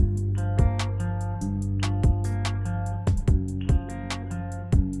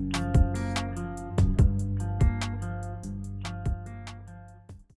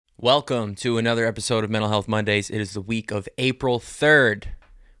Welcome to another episode of Mental Health Mondays. It is the week of April 3rd.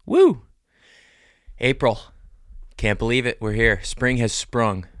 Woo! April. Can't believe it. We're here. Spring has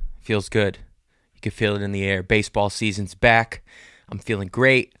sprung. Feels good. You can feel it in the air. Baseball season's back. I'm feeling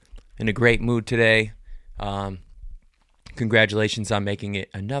great. In a great mood today. Congratulations on making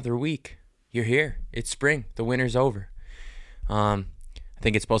it another week. You're here. It's spring. The winter's over. I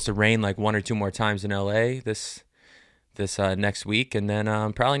think it's supposed to rain like one or two more times in LA this next week, and then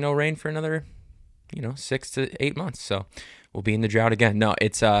probably no rain for another 6 to 8 months. So we'll be in the drought again. No,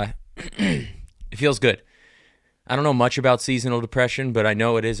 it's it feels good. I don't know much about seasonal depression, but I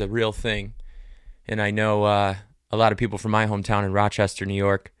know it is a real thing, and I know a lot of people from my hometown in Rochester, New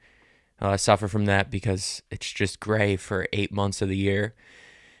York, suffer from that because it's just gray for 8 months of the year,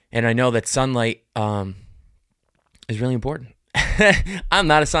 and I know that sunlight is really important. I'm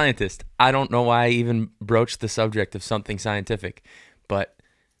not a scientist. I don't know why I even broached the subject of something scientific, but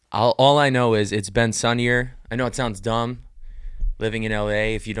all I know is it's been sunnier. I know it sounds dumb living in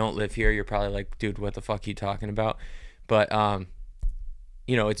LA. If you don't live here, you're probably like, dude, what the fuck are you talking about? But,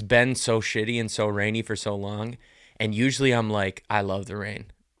 it's been so shitty and so rainy for so long. And usually I'm like, I love the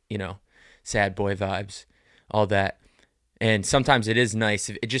rain, sad boy vibes, all that. And sometimes it is nice.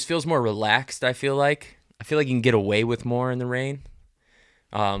 It just feels more relaxed, I feel like. you can get away with more in the rain.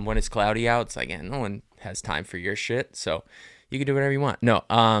 When it's cloudy out, it's like, no one has time for your shit, so you can do whatever you want. No,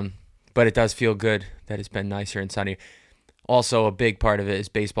 but it does feel good that it's been nicer and sunnier. Also, a big part of it is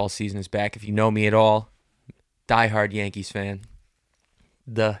baseball season is back. If you know me at all, diehard Yankees fan.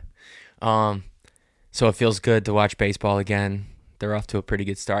 So it feels good to watch baseball again. They're off to a pretty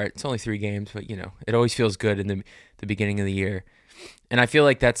good start. It's only 3 games, but it always feels good in the beginning of the year. And I feel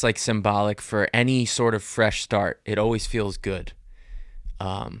like that's like symbolic for any sort of fresh start. It always feels good.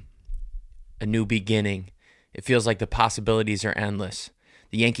 A new beginning. It feels like the possibilities are endless.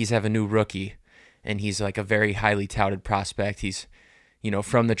 The Yankees have a new rookie, and he's like a very highly touted prospect. He's,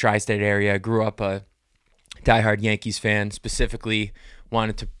 from the tri-state area, grew up a diehard Yankees fan, specifically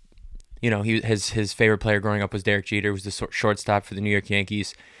wanted to, his favorite player growing up was Derek Jeter, was the shortstop for the New York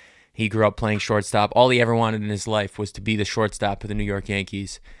Yankees. He grew up playing shortstop. All he ever wanted in his life was to be the shortstop of the New York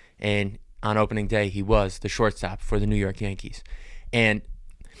Yankees. And on opening day, he was the shortstop for the New York Yankees. And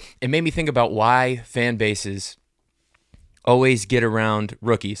it made me think about why fan bases always get around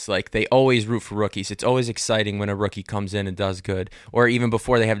rookies. Like, they always root for rookies. It's always exciting when a rookie comes in and does good. Or even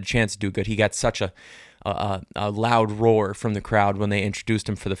before they have a chance to do good. He got such a loud roar from the crowd when they introduced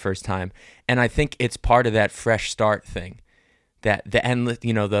him for the first time. And I think it's part of that fresh start thing. That the endless,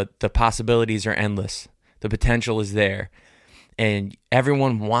 the possibilities are endless. The potential is there. And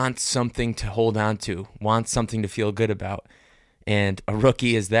everyone wants something to hold on to, wants something to feel good about. And a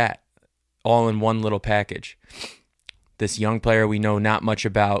rookie is that, all in one little package. This young player we know not much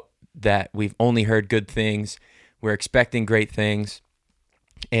about, that we've only heard good things. We're expecting great things.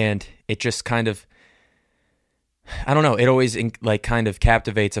 And it just kind of, I don't know, it always kind of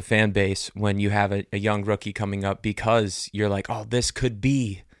captivates a fan base when you have a young rookie coming up, because you're like, oh, this could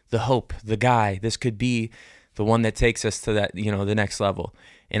be the hope, the guy. This could be the one that takes us to that, the next level.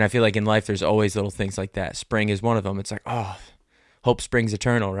 And I feel like in life there's always little things like that. Spring is one of them. It's like, oh, hope springs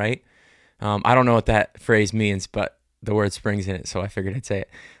eternal, right? I don't know what that phrase means, but the word spring's in it, so I figured I'd say it.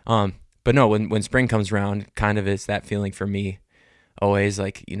 But no, when spring comes around, kind of is that feeling for me. Always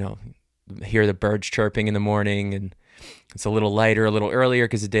like, hear the birds chirping in the morning, and it's a little lighter, a little earlier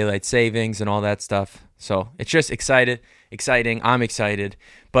because of daylight savings and all that stuff. So it's just exciting. I'm excited.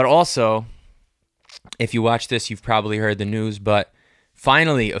 But also, if you watch this, you've probably heard the news, but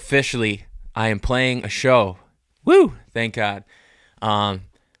finally, officially, I am playing a show. Woo! Thank God. On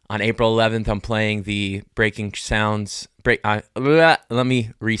April 11th, I'm playing the Breaking Sounds. Let me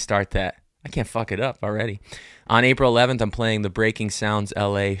restart that. I can't fuck it up already. On April 11th, I'm playing the Breaking Sounds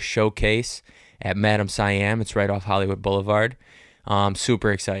LA showcase at Madame Siam. It's right off Hollywood Boulevard.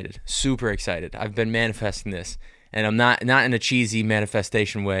 Super excited. I've been manifesting this, and I'm not in a cheesy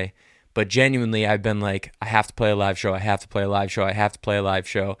manifestation way, but genuinely, I've been like, I have to play a live show.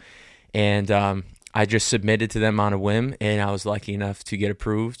 And I just submitted to them on a whim, and I was lucky enough to get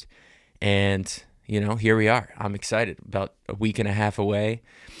approved. And, here we are. I'm excited. About a week and a half away.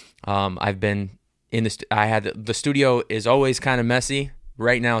 I've been in the studio is always kind of messy.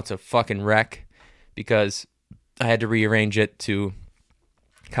 Right now it's a fucking wreck because I had to rearrange it to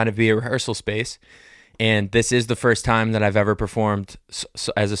kind of be a rehearsal space. And this is the first time that I've ever performed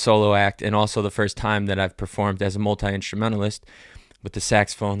as a solo act, and also the first time that I've performed as a multi-instrumentalist with the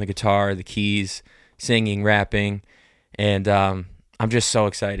saxophone, the guitar, the keys, singing, rapping. And I'm just so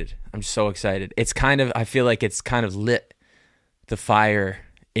excited. It's kind of, I feel like it's kind of lit the fire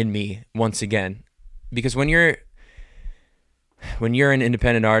in me once again, because when you're an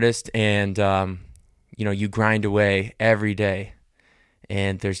independent artist and you grind away every day,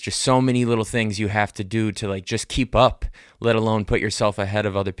 and there's just so many little things you have to do to like just keep up, let alone put yourself ahead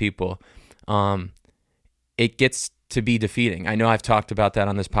of other people. It gets to be defeating. I know I've talked about that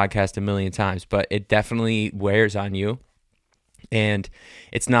on this podcast a million times, but it definitely wears on you. And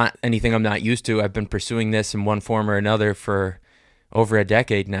it's not anything I'm not used to. I've been pursuing this in one form or another for over a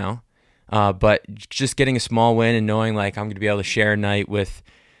decade now. But just getting a small win and knowing like I'm going to be able to share a night with,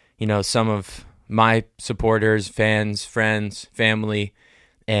 some of my supporters, fans, friends, family,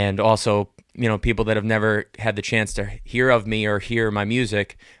 and also, people that have never had the chance to hear of me or hear my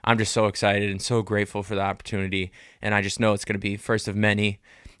music. I'm just so excited and so grateful for the opportunity. And I just know it's going to be first of many,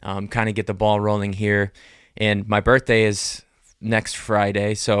 kind of get the ball rolling here. And my birthday is next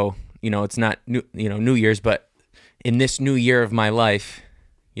Friday. So, it's not New Year's, but in this new year of my life,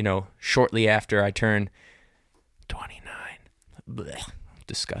 shortly after I turn 29, blech,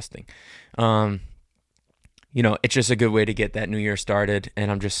 disgusting. It's just a good way to get that new year started,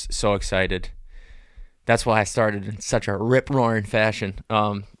 and I'm just so excited. That's why I started in such a rip-roaring fashion.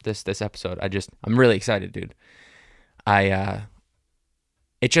 This episode, I'm really excited, dude. It's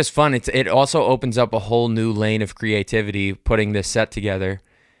just fun. It also opens up a whole new lane of creativity putting this set together,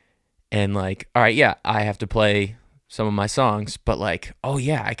 and like, all right, yeah, I have to play some of my songs, but like, oh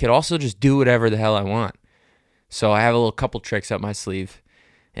yeah, I could also just do whatever the hell I want. So I have a little couple tricks up my sleeve.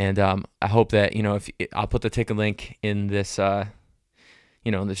 And I hope that, if I'll put the ticket link in this, in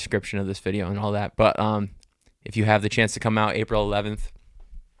the description of this video and all that. But if you have the chance to come out April 11th,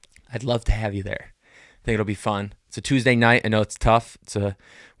 I'd love to have you there. I think it'll be fun. It's a Tuesday night. I know it's tough. It's a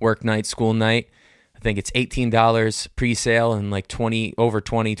work night, school night. I think it's $18 pre-sale and like over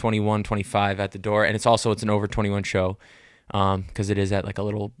 20, 21, 25 at the door. And it's an over 21 show because it is at like a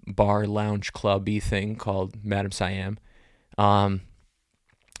little bar, lounge, club-y thing called Madam Siam.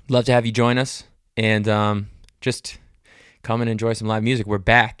 Love to have you join us and just come and enjoy some live music. We're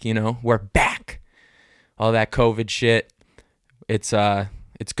back, we're back. All that COVID shit. It's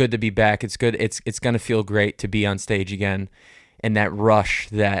good to be back. It's good. It's going to feel great to be on stage again. And that rush,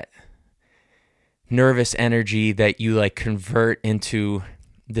 that nervous energy that you like convert into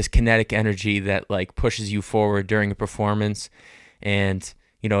this kinetic energy that like pushes you forward during a performance. And,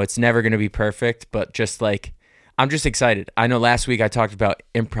 it's never going to be perfect, but just like, I'm just excited. I know last week I talked about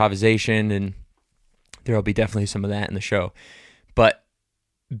improvisation, and there will be definitely some of that in the show. But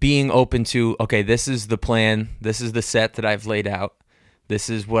being open to, okay, this is the plan. This is the set that I've laid out. This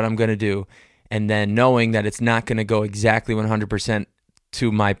is what I'm going to do. And then knowing that it's not going to go exactly 100%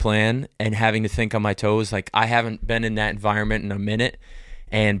 to my plan and having to think on my toes. Like, I haven't been in that environment in a minute,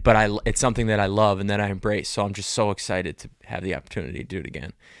 but it's something that I love and that I embrace. So I'm just so excited to have the opportunity to do it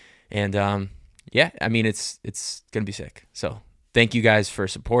again. And, yeah, I mean, it's going to be sick. So thank you guys for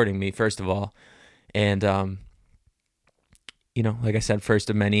supporting me, first of all. And, like I said, first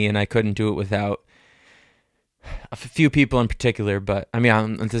of many, and I couldn't do it without a few people in particular. But, I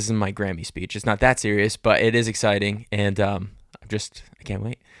mean, this isn't my Grammy speech. It's not that serious, but it is exciting. And I can't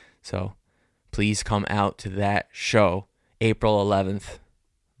wait. So please come out to that show, April 11th,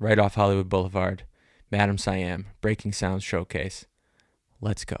 right off Hollywood Boulevard, Madam Siam, Breaking Sounds Showcase.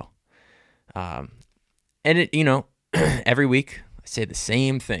 Let's go. And every week I say the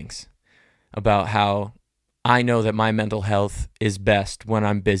same things about how I know that my mental health is best when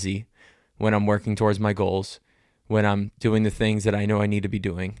I'm busy, when I'm working towards my goals, when I'm doing the things that I know I need to be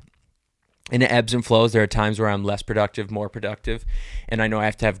doing. And it ebbs and flows. There are times where I'm less productive, more productive. And I know I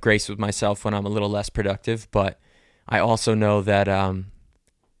have to have grace with myself when I'm a little less productive, but I also know that,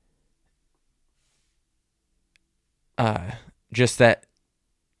 just that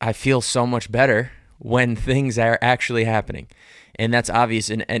I feel so much better when things are actually happening. And that's obvious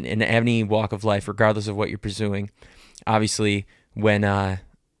in any walk of life, regardless of what you're pursuing. Obviously, when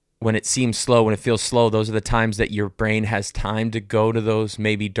it seems slow, when it feels slow, those are the times that your brain has time to go to those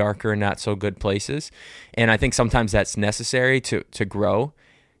maybe darker and not so good places. And I think sometimes that's necessary to grow.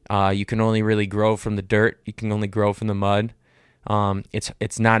 You can only really grow from the dirt. You can only grow from the mud.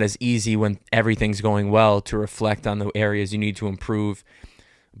 It's not as easy when everything's going well to reflect on the areas you need to improve,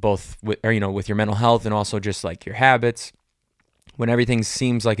 both with your mental health and also just like your habits. When everything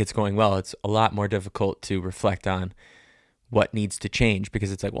seems like it's going well, it's a lot more difficult to reflect on what needs to change,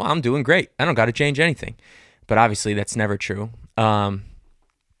 because it's like, well, I'm doing great. I don't got to change anything. But obviously that's never true.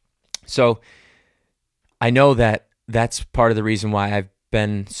 So I know that that's part of the reason why I've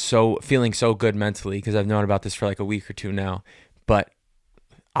been feeling so good mentally, because I've known about this for like a week or two now. But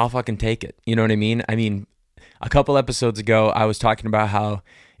I'll fucking take it. You know what I mean? a couple episodes ago, I was talking about how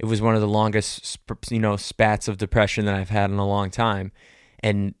it was one of the longest, spats of depression that I've had in a long time.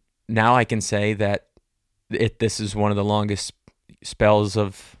 And now I can say that this is one of the longest spells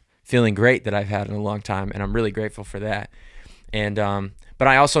of feeling great that I've had in a long time. And I'm really grateful for that. And, but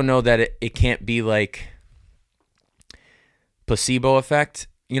I also know that it can't be like placebo effect.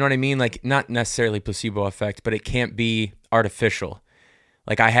 You know what I mean? Like, not necessarily placebo effect, but it can't be artificial.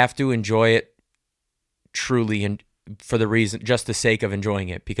 Like, I have to enjoy it truly, and for the reason, just the sake of enjoying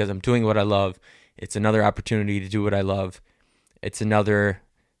it, because I'm doing what I love. It's another opportunity to do what I love. It's another,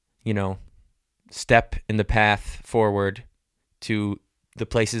 step in the path forward to the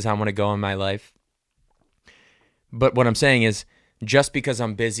places I want to go in my life. But what I'm saying is, just because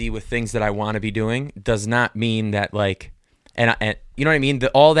I'm busy with things that I want to be doing does not mean that, like, and you know what I mean?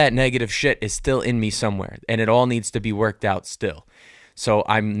 All that negative shit is still in me somewhere, and it all needs to be worked out still. So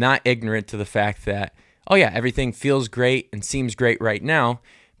I'm not ignorant to the fact that, oh yeah, everything feels great and seems great right now,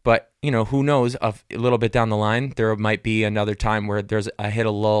 but who knows? A little bit down the line, there might be another time where I hit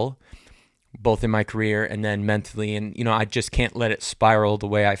a lull, both in my career and then mentally, and I just can't let it spiral the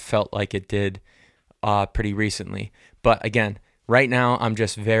way I felt like it did pretty recently. But again, right now, I'm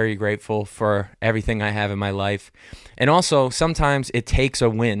just very grateful for everything I have in my life. And also, sometimes it takes a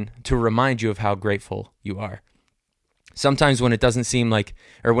win to remind you of how grateful you are. Sometimes when it doesn't seem like,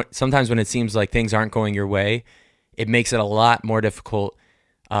 sometimes when it seems like things aren't going your way, it makes it a lot more difficult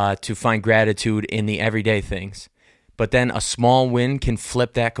to find gratitude in the everyday things. But then a small win can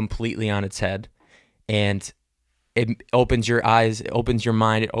flip that completely on its head, and it opens your eyes, it opens your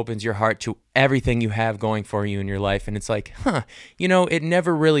mind, it opens your heart to everything you have going for you in your life. And it's like, it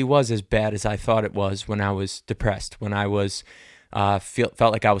never really was as bad as I thought it was when I was depressed, when I was felt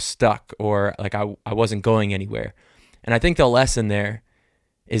like I was stuck, or like I wasn't going anywhere. And I think the lesson there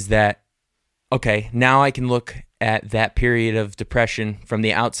is that, okay, now I can look at that period of depression from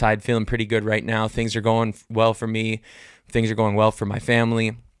the outside, feeling pretty good right now. Things are going well for me. Things are going well for my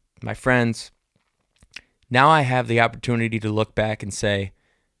family, my friends. Now I have the opportunity to look back and say,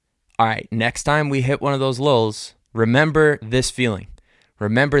 all right, next time we hit one of those lulls, remember this feeling.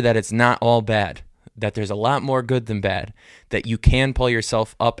 Remember that it's not all bad, that there's a lot more good than bad, that you can pull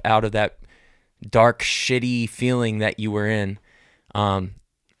yourself up out of that dark, shitty feeling that you were in, and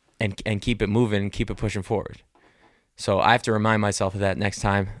keep it moving and keep it pushing forward. So I have to remind myself of that next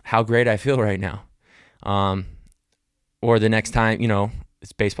time, how great I feel right now. Or the next time,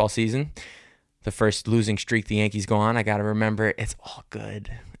 it's baseball season, the first losing streak the Yankees go on, I got to remember it's all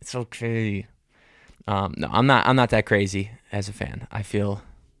good. It's okay. No, I'm not that crazy as a fan, I feel.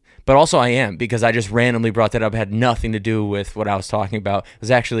 But also I am, because I just randomly brought that up. It had nothing to do with what I was talking about. It was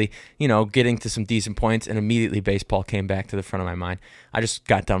actually, getting to some decent points, and immediately baseball came back to the front of my mind. I just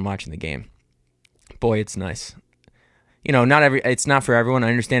got done watching the game. Boy, it's nice. It's not for everyone. I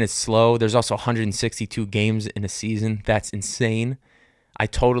understand it's slow. There's also 162 games in a season. That's insane. I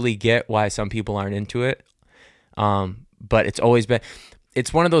totally get why some people aren't into it. But it's always been,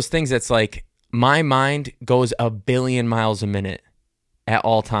 it's one of those things that's like, my mind goes a billion miles a minute at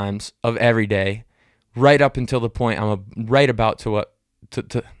all times of every day, right up until the point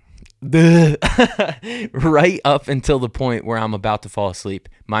right up until the point where I'm about to fall asleep.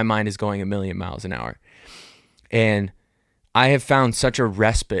 My mind is going a million miles an hour. And I have found such a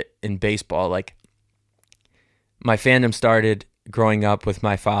respite in baseball. Like, my fandom started growing up with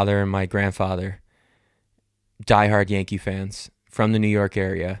my father and my grandfather, diehard Yankee fans from the New York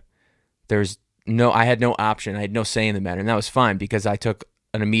area. I had no option. I had no say in the matter, and that was fine because I took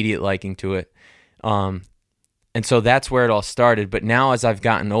an immediate liking to it. And so that's where it all started. But now, as I've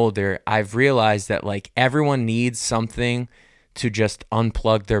gotten older, I've realized that, like, everyone needs something to just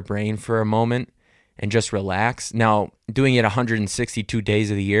unplug their brain for a moment and just relax. Now, doing it 162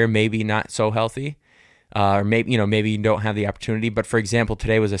 days of the year, maybe not so healthy, or maybe you don't have the opportunity. But for example,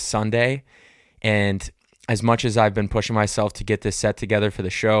 today was a Sunday, and as much as I've been pushing myself to get this set together for the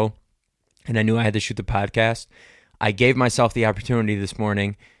show, and I knew I had to shoot the podcast, I gave myself the opportunity this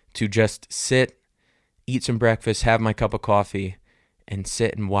morning to just sit, eat some breakfast, have my cup of coffee, and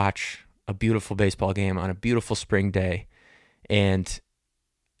sit and watch a beautiful baseball game on a beautiful spring day. And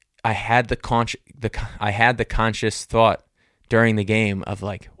I had the conscious thought during the game of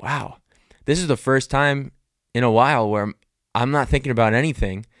like, wow, this is the first time in a while where I'm not thinking about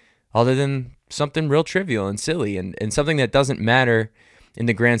anything other than something real trivial and silly and something that doesn't matter in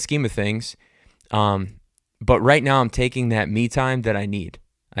the grand scheme of things. But right now I'm taking that me time that I need.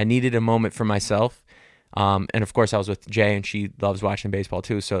 I needed a moment for myself. And of course I was with Jay, and she loves watching baseball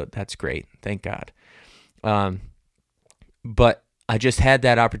too. So that's great. Thank God. But I just had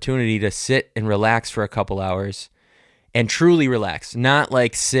that opportunity to sit and relax for a couple hours and truly relax, not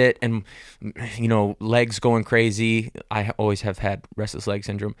like sit and, legs going crazy. I always have had restless leg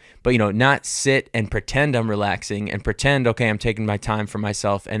syndrome, but, not sit and pretend I'm relaxing and pretend, okay, I'm taking my time for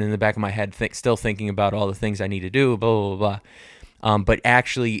myself. And in the back of my head, still thinking about all the things I need to do, blah, blah, blah. But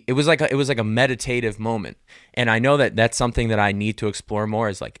actually it was like a meditative moment. And I know that that's something that I need to explore more,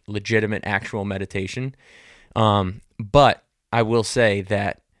 is like legitimate, actual meditation. But I will say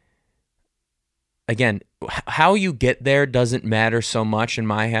that, again, how you get there doesn't matter so much in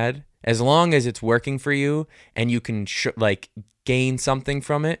my head, as long as it's working for you and you can gain something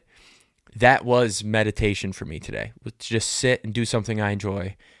from it. That was meditation for me today, was to just sit and do something I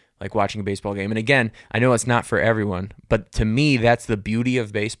enjoy, like watching a baseball game. And again, I know it's not for everyone, but to me, that's the beauty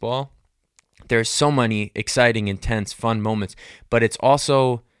of baseball. There's so many exciting, intense, fun moments, but it's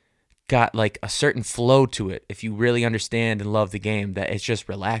also got like a certain flow to it if you really understand and love the game, that it's just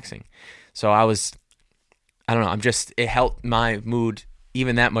relaxing. So I don't know, it helped my mood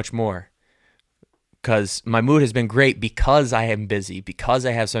even that much more, because my mood has been great because I am busy, because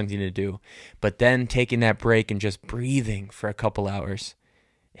I have something to do. But then taking that break and just breathing for a couple hours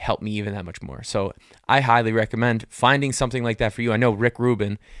helped me even that much more. So I highly recommend finding something like that for you. I know Rick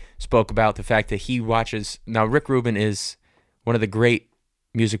Rubin spoke about the fact that he watches. Now, Rick Rubin is one of the great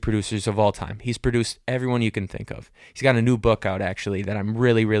music producers of all time. He's produced everyone you can think of. He's got a new book out, actually, that I'm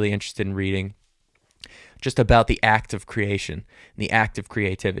really, really interested in reading, just about the act of creation, the act of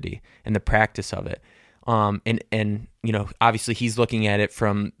creativity, and the practice of it. And obviously he's looking at it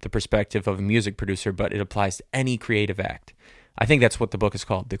from the perspective of a music producer, but it applies to any creative act. I think that's what the book is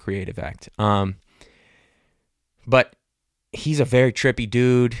called, The Creative Act. But he's a very trippy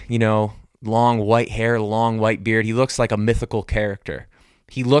dude, long white hair, long white beard. He looks like a mythical character.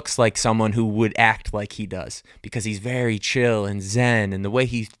 He looks like someone who would act like he does, because he's very chill and zen, and the way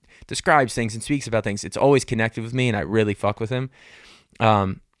he describes things and speaks about things, it's always connected with me, and I really fuck with him.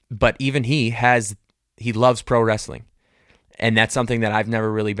 But even he loves pro wrestling, and that's something that I've never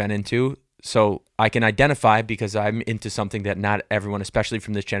really been into. So I can identify, because I'm into something that not everyone, especially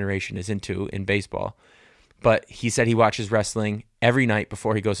from this generation, is into in baseball. But he said he watches wrestling every night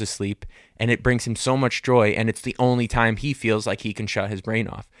before he goes to sleep, and it brings him so much joy, and it's the only time he feels like he can shut his brain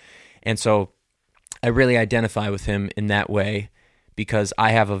off. And so I really identify with him in that way, because I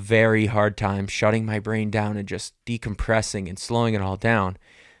have a very hard time shutting my brain down and just decompressing and slowing it all down.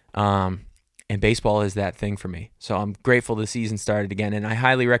 And baseball is that thing for me. So I'm grateful the season started again, and I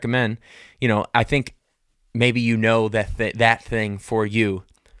highly recommend, I think maybe that thing for you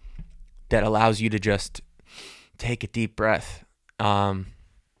that allows you to just take a deep breath, and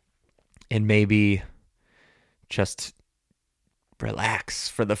maybe just relax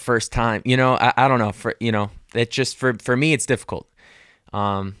for the first time. I don't know, it just, for me, it's difficult.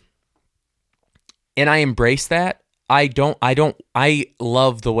 And I embrace that. I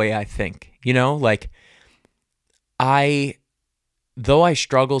love the way I think, though I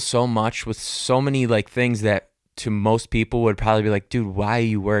struggle so much with so many things that to most people would probably be like, dude, why are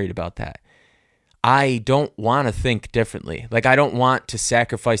you worried about that? I don't want to think differently. I don't want to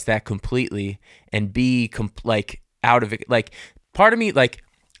sacrifice that completely and be out of it. Part of me,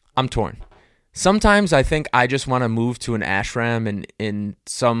 I'm torn. Sometimes I think I just want to move to an ashram in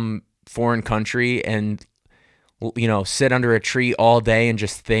some foreign country and, sit under a tree all day and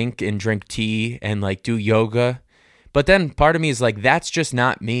just think and drink tea and do yoga. But then part of me is that's just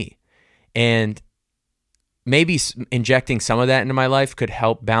not me. And maybe injecting some of that into my life could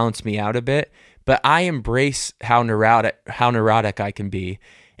help balance me out a bit. But I embrace how neurotic I can be,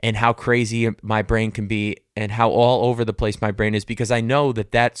 and how crazy my brain can be, and how all over the place my brain is, because I know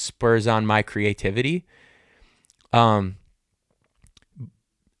that spurs on my creativity. So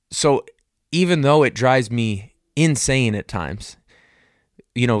even though it drives me insane at times,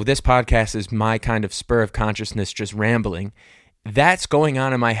 this podcast is my kind of spur of consciousness, just rambling. That's going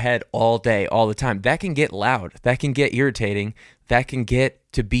on in my head all day, all the time. That can get loud. That can get irritating. That can get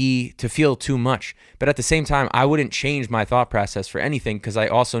to feel too much. But at the same time, I wouldn't change my thought process for anything, because I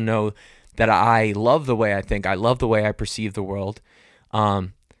also know that I love the way I think. I love the way I perceive the world.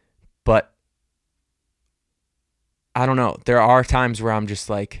 But I don't know. There are times where I'm just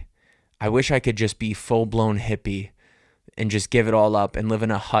I wish I could just be full-blown hippie and just give it all up and live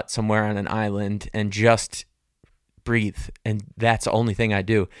in a hut somewhere on an island and just breathe, and that's the only thing I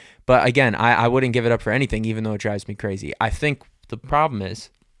do. But again, I wouldn't give it up for anything, even though it drives me crazy. I think the problem is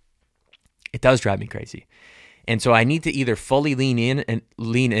it does drive me crazy, and so I need to either fully lean in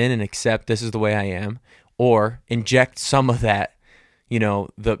and accept this is the way I am, or inject some of that,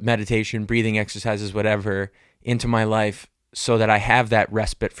 the meditation, breathing exercises, whatever, into my life so that I have that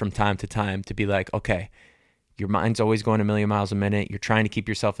respite from time to time to be like, okay, your mind's always going a million miles a minute. You're trying to keep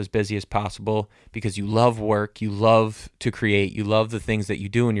yourself as busy as possible because you love work, you love to create, you love the things that you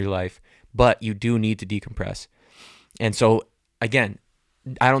do in your life, but you do need to decompress. And so, again,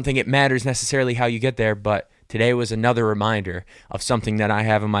 I don't think it matters necessarily how you get there, but today was another reminder of something that I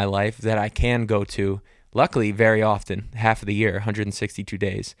have in my life that I can go to, luckily, very often, half of the year, 162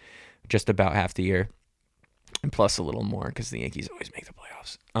 days, just about half the year, and plus a little more because the Yankees always make the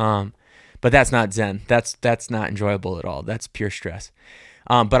playoffs. But that's not Zen. That's not enjoyable at all. That's pure stress.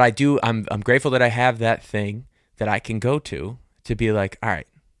 But I'm grateful that I have that thing that I can go to be like, all right,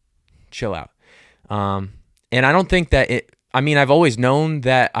 chill out. And I don't think that I've always known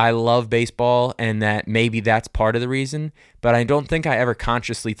that I love baseball and that maybe that's part of the reason, but I don't think I ever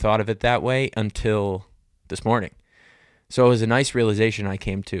consciously thought of it that way until this morning. So it was a nice realization I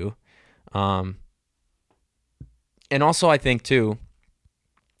came to. And also I think too,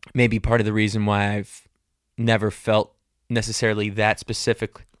 maybe part of the reason why I've never felt necessarily that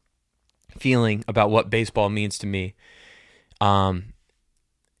specific feeling about what baseball means to me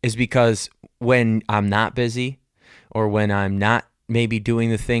is because when I'm not busy or when I'm not maybe doing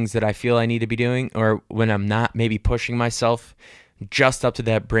the things that I feel I need to be doing, or when I'm not maybe pushing myself just up to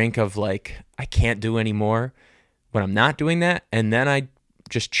that brink of like, I can't do anymore, when I'm not doing that and then I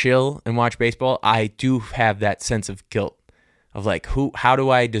just chill and watch baseball, I do have that sense of guilt of like, how do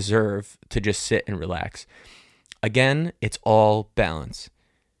I deserve to just sit and relax? Again, it's all balance.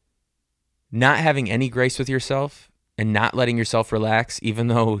 Not having any grace with yourself and not letting yourself relax, even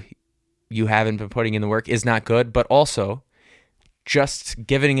though you haven't been putting in the work, is not good. But also, just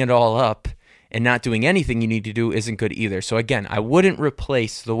giving it all up and not doing anything you need to do isn't good either. So again, I wouldn't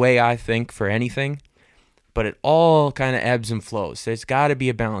replace the way I think for anything, but it all kind of ebbs and flows. There's got to be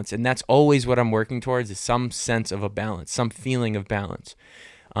a balance, and that's always what I'm working towards, is some sense of a balance, some feeling of balance.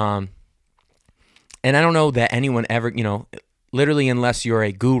 And I don't know that anyone ever, literally, unless you're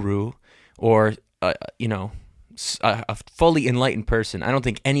a guru or, a fully enlightened person, I don't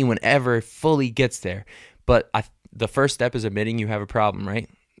think anyone ever fully gets there. But the first step is admitting you have a problem, right?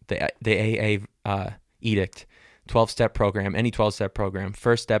 The AA edict. 12-step program, any 12-step program,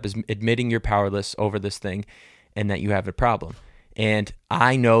 first step is admitting you're powerless over this thing and that you have a problem. And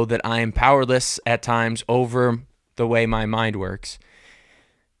I know that I am powerless at times over the way my mind works.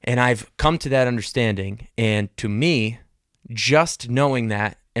 And I've come to that understanding. And to me, just knowing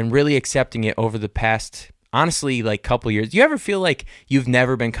that and really accepting it over the past, honestly, like couple years. Do you ever feel like you've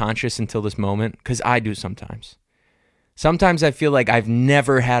never been conscious until this moment? Because I do sometimes. Sometimes I feel like I've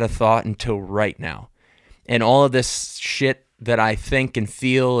never had a thought until right now. And all of this shit that I think and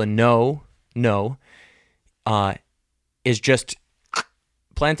feel and know is just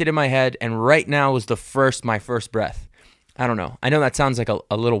planted in my head. And right now is my first breath. I don't know. I know that sounds like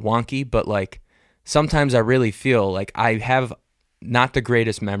a little wonky, but like sometimes I really feel like I have not the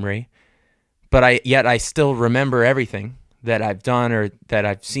greatest memory, but I still remember everything that I've done or that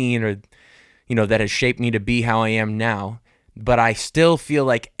I've seen or, that has shaped me to be how I am now. But I still feel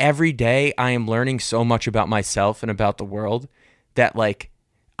like every day I am learning so much about myself and about the world that like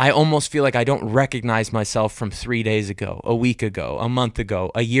I almost feel like I don't recognize myself from 3 days ago, a week ago, a month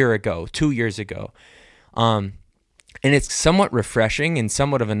ago, a year ago, 2 years ago. And it's somewhat refreshing and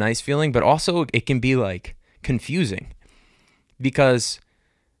somewhat of a nice feeling, but also it can be like confusing because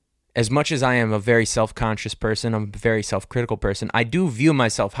as much as I am a very self-conscious person, I'm a very self-critical person, I do view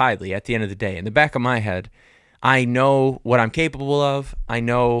myself highly at the end of the day. In the back of my head, I know what I'm capable of. I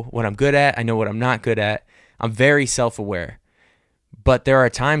know what I'm good at. I know what I'm not good at. I'm very self-aware. But there are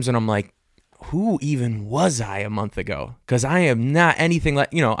times when I'm like, who even was I a month ago? Because I am not anything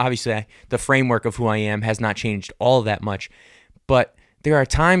like, obviously the framework of who I am has not changed all that much. But there are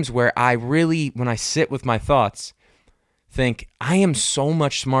times where I really, when I sit with my thoughts, think I am so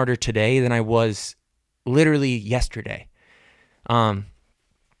much smarter today than I was literally yesterday. And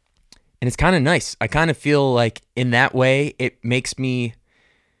it's kind of nice. I kind of feel like in that way, it makes me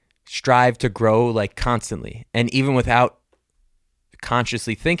strive to grow like constantly. And even without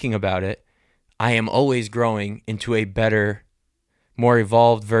consciously thinking about it, I am always growing into a better, more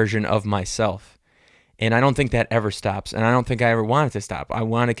evolved version of myself. And I don't think that ever stops. And I don't think I ever want it to stop. I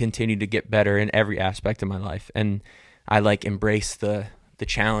want to continue to get better in every aspect of my life. And I like embrace the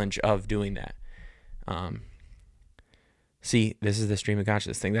challenge of doing that. See, this is the stream of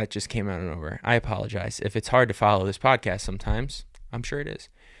consciousness thing that just came out of nowhere. I apologize. If it's hard to follow this podcast sometimes, I'm sure it is.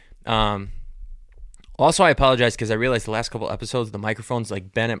 Also, I apologize because I realized the last couple episodes, the microphone's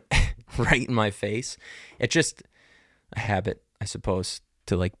like been right in my face. It's just a habit, I suppose,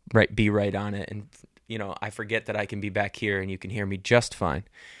 to like be right on it and, I forget that I can be back here and you can hear me just fine.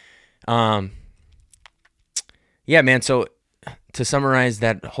 Yeah, man. So to summarize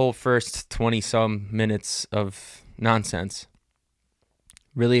that whole first 20 some minutes of nonsense,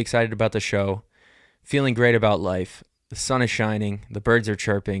 really excited about the show, feeling great about life. The sun is shining, the birds are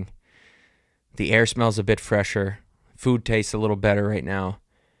chirping, the air smells a bit fresher, food tastes a little better right now.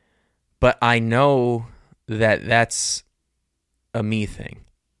 But I know that that's a me thing.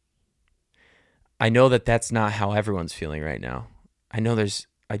 I know that that's not how everyone's feeling right now. I know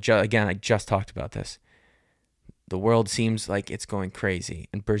I just talked about this. The world seems like it's going crazy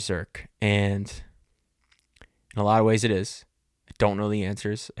and berserk. And in a lot of ways it is. I don't know the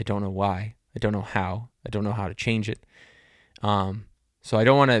answers. I don't know why. I don't know how. I don't know how to change it. So I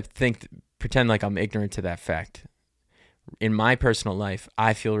don't want to pretend like I'm ignorant to that fact. In my personal life,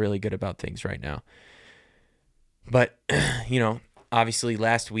 I feel really good about things right now. But, obviously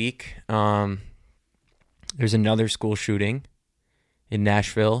last week, there's another school shooting in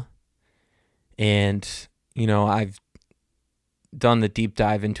Nashville. And, I've done the deep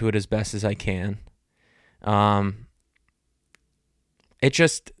dive into it as best as I can.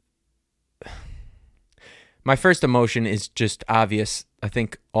 My first emotion is just obvious. I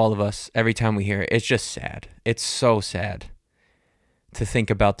think all of us, every time we hear it, it's just sad. It's so sad to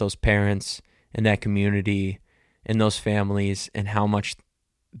think about those parents and that community and those families and how much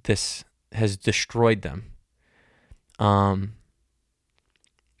this has destroyed them. And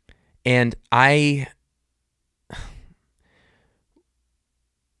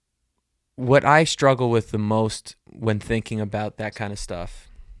what I struggle with the most when thinking about that kind of stuff,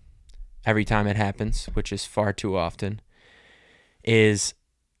 every time it happens, which is far too often, is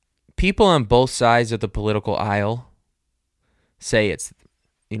people on both sides of the political aisle say it's,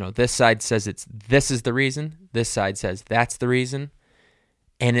 this side says this is the reason, this side says that's the reason,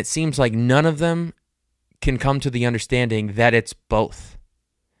 and it seems like none of them can come to the understanding that it's both.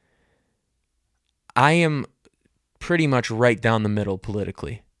 I am pretty much right down the middle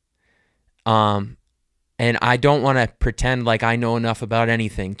politically. And I don't want to pretend like I know enough about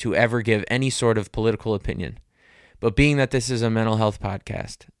anything to ever give any sort of political opinion. But being that this is a mental health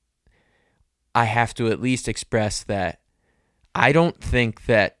podcast, I have to at least express that I don't think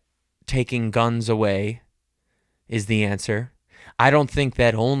that taking guns away is the answer. I don't think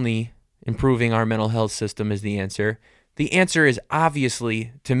that only improving our mental health system is the answer. The answer is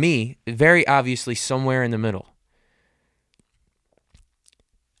obviously, to me, very obviously somewhere in the middle.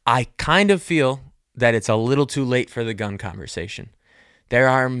 I kind of feel that it's a little too late for the gun conversation. There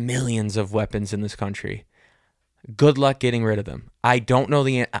are millions of weapons in this country. Good luck getting rid of them. I don't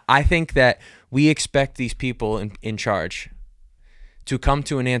know I think that we expect these people in charge to come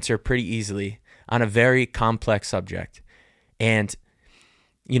to an answer pretty easily on a very complex subject. And,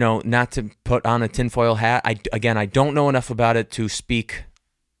 not to put on a tinfoil hat, I don't know enough about it to speak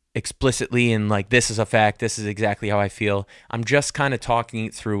explicitly and like, this is a fact, this is exactly how I feel. I'm just kind of talking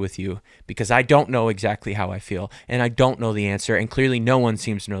it through with you because I don't know exactly how I feel and I don't know the answer, and clearly no one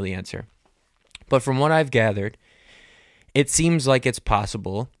seems to know the answer. But from what I've gathered, it seems like it's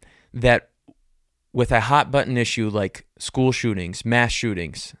possible that with a hot button issue like school shootings, mass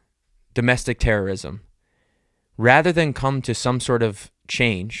shootings, domestic terrorism, rather than come to some sort of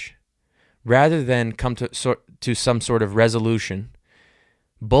change, rather than come to some sort of resolution,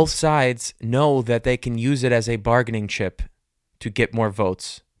 both sides know that they can use it as a bargaining chip to get more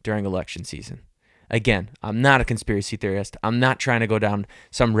votes during election season. Again, I'm not a conspiracy theorist. I'm not trying to go down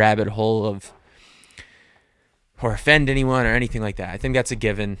some rabbit hole or offend anyone or anything like that. I think that's a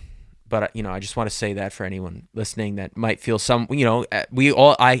given. But, I just want to say that for anyone listening that might feel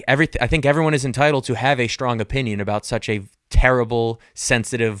I think everyone is entitled to have a strong opinion about such a terrible,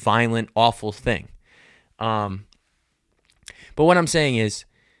 sensitive, violent, awful thing. But what I'm saying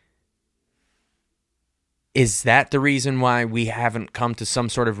is that the reason why we haven't come to some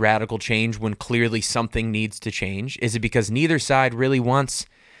sort of radical change when clearly something needs to change? Is it because neither side really wants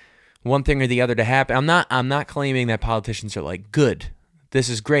one thing or the other to happen? I'm not claiming that politicians are like, good, this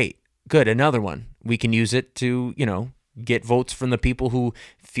is great, good, another one. We can use it to, get votes from the people who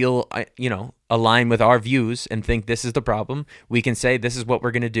feel, align with our views and think this is the problem. We can say this is what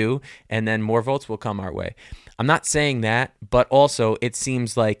we're going to do, and then more votes will come our way. I'm not saying that, but also it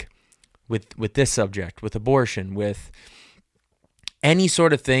seems like with this subject, with abortion, with any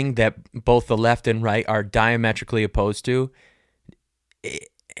sort of thing that both the left and right are diametrically opposed to,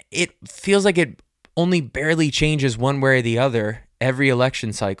 it feels like it only barely changes one way or the other every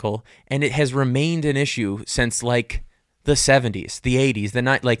election cycle, and it has remained an issue since like the 70s, the 80s, the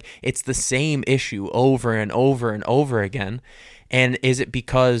 90s. Like, it's the same issue over and over and over again. And is it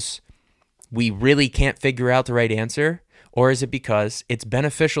because we really can't figure out the right answer? Or is it because it's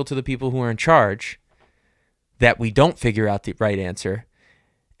beneficial to the people who are in charge that we don't figure out the right answer,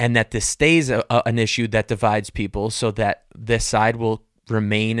 and that this stays an issue that divides people so that this side will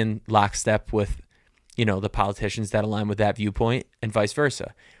remain in lockstep with, the politicians that align with that viewpoint, and vice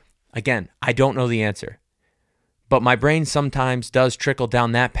versa? Again, I don't know the answer, but my brain sometimes does trickle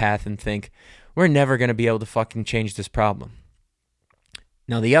down that path and think, we're never going to be able to fucking change this problem.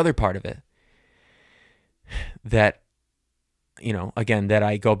 Now, the other part of it that, again, that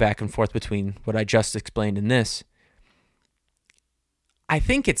I go back and forth between what I just explained and this, I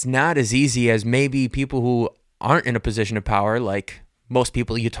think it's not as easy as maybe people who aren't in a position of power, like most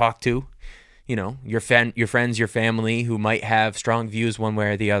people you talk to, your friends, your family, who might have strong views one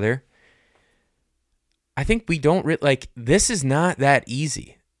way or the other. I think we don't this is not that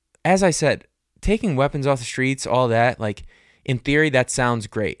easy. As I said, taking weapons off the streets, all that, in theory, that sounds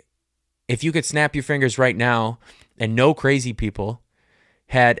great. If you could snap your fingers right now and no crazy people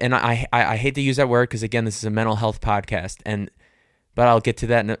had, and I hate to use that word because, again, this is a mental health podcast, but I'll get to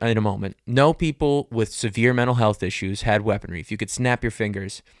that in a moment. No people with severe mental health issues had weaponry. If you could snap your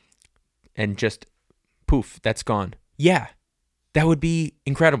fingers and just poof, that's gone. Yeah, that would be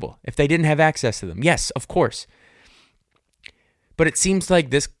incredible. If they didn't have access to them, yes, of course. But it seems like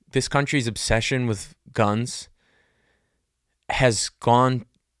this country's obsession with guns has gone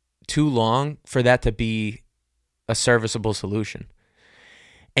too long for that to be a serviceable solution.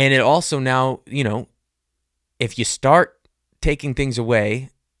 And it also now, if you start taking things away,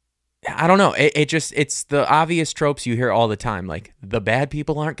 I don't know, it's the obvious tropes you hear all the time, like the bad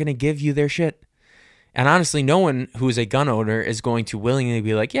people aren't going to give you their shit. And honestly, no one who is a gun owner is going to willingly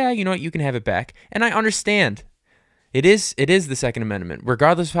be like, yeah, you know what, you can have it back. And I understand. It is the Second Amendment.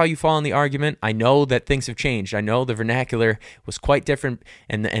 Regardless of how you fall in the argument, I know that things have changed. I know the vernacular was quite different,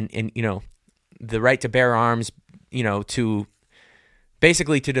 and the right to bear arms, to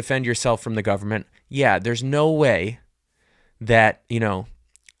basically to defend yourself from the government. Yeah, there's no way that,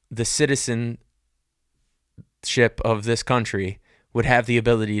 the citizenship of this country would have the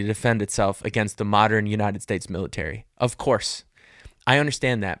ability to defend itself against the modern United States military. Of course. I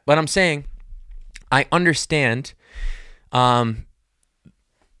understand that. But I'm saying I understand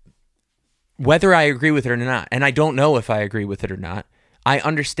whether I agree with it or not, and I don't know if I agree with it or not. I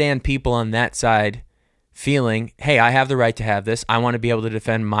understand people on that side feeling, hey, I have the right to have this. I want to be able to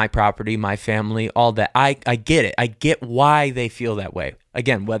defend my property, my family, all that. I get it. I get why they feel that way.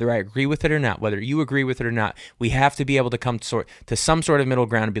 Again, whether I agree with it or not, whether you agree with it or not, we have to be able to come to some sort of middle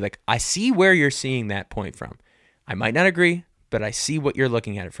ground and be like, I see where you're seeing that point from. I might not agree, but I see what you're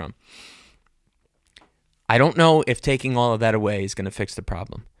looking at it from. I don't know if taking all of that away is going to fix the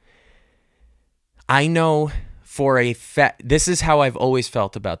problem. I know for a fact, this is how I've always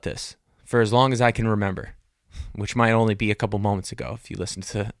felt about this for as long as I can remember, which might only be a couple moments ago if you listen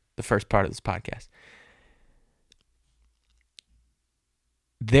to the first part of this podcast.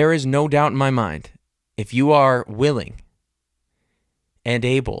 There is no doubt in my mind, if you are willing and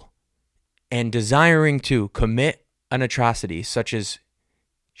able and desiring to commit an atrocity such as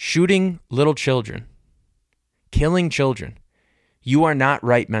shooting little children, killing children, you are not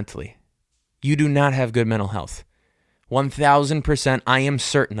right mentally. You do not have good mental health. 1,000%, I am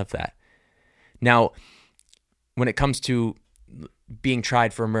certain of that. Now, when it comes to being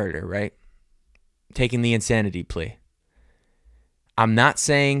tried for murder, right? Taking the insanity plea. I'm not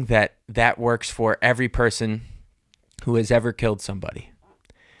saying that that works for every person who has ever killed somebody.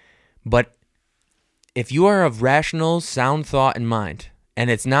 But if you are of rational, sound thought and mind, and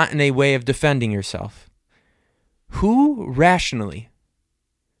it's not in a way of defending yourself, who rationally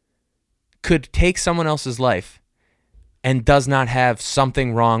could take someone else's life and does not have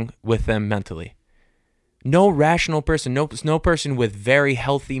something wrong with them mentally? No rational person, no person with very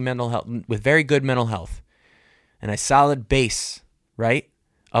healthy mental health, with very good mental health, and a solid base, right,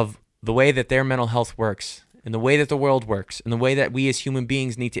 of the way that their mental health works, and the way that the world works, and the way that we as human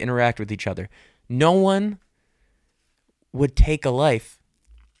beings need to interact with each other. No one would take a life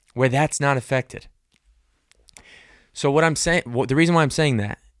where that's not affected. So what I'm saying, the reason why I'm saying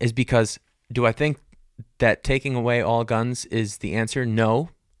that is because, do I think that taking away all guns is the answer? No.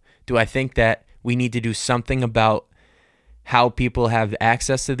 Do I think that we need to do something about how people have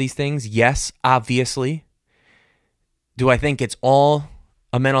access to these things? Yes, obviously. Do I think it's all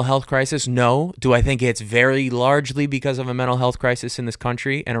a mental health crisis? No. Do I think it's very largely because of a mental health crisis in this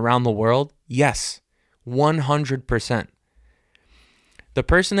country and around the world? Yes, 100%. The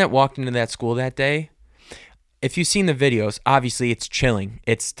person that walked into that school that day, if you've seen the videos, obviously it's chilling.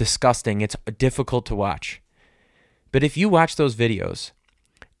 It's disgusting. It's difficult to watch. But if you watch those videos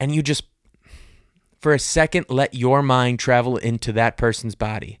and you just for a second let your mind travel into that person's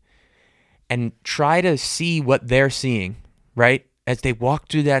body and try to see what they're seeing, right? As they walk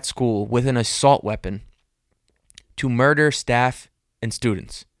through that school with an assault weapon to murder staff and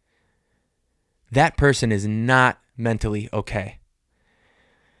students. That person is not mentally okay.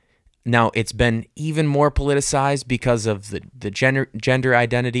 Now, it's been even more politicized because of the gender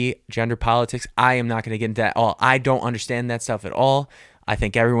identity, gender politics. I am not going to get into that at all. I don't understand that stuff at all. I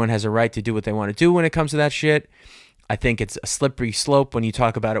think everyone has a right to do what they want to do when it comes to that shit. I think it's a slippery slope when you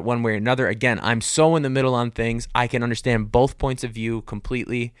talk about it one way or another. Again, I'm so in the middle on things. I can understand both points of view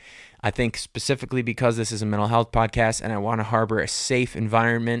completely. I think specifically because this is a mental health podcast and I want to harbor a safe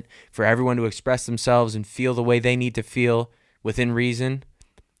environment for everyone to express themselves and feel the way they need to feel within reason.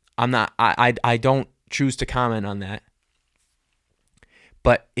 I don't choose to comment on that.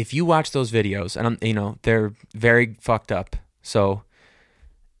 But if you watch those videos, and they're very fucked up, so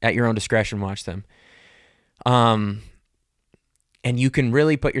at your own discretion, watch them. And you can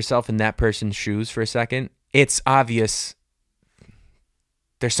really put yourself in that person's shoes for a second. It's obvious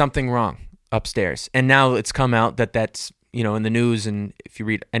there's something wrong upstairs. And now it's come out that's, in the news, and if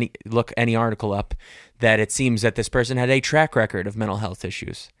you look any article up, that it seems that this person had a track record of mental health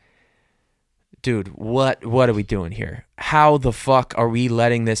issues. Dude, what are we doing here? How the fuck are we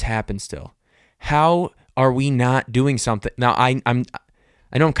letting this happen still? How are we not doing something? Now, I know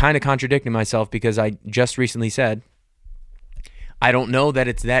I'm kind of contradicting myself because I just recently said I don't know that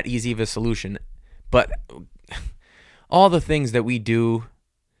it's that easy of a solution, but all the things that we do,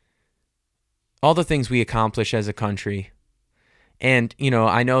 all the things we accomplish as a country, and,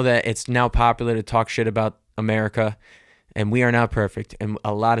 I know that it's now popular to talk shit about America, and we are not perfect, and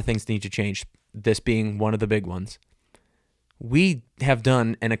a lot of things need to change, this being one of the big ones. We have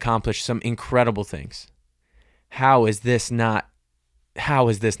done and accomplished some incredible things. How is this not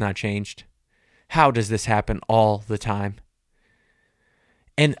changed? How does this happen all the time?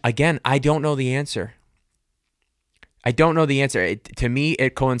 And again, I don't know the answer. To me,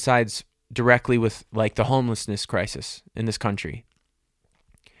 it coincides directly with like the homelessness crisis in this country.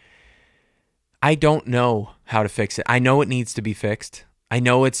 I don't know how to fix it. I know it needs to be fixed. I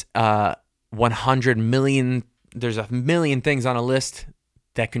know it's 100 million. There's a million things on a list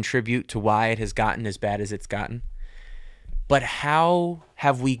that contribute to why it has gotten as bad as it's gotten. But how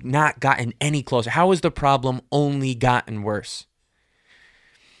have we not gotten any closer? How has the problem only gotten worse?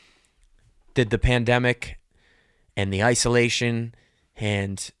 Did the pandemic and the isolation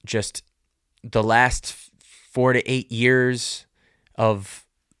and just the last 4 to 8 years of,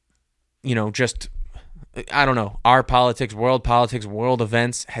 just, I don't know, our politics, world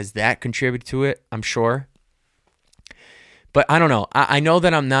events, has that contributed to it? I'm sure. But I don't know. I know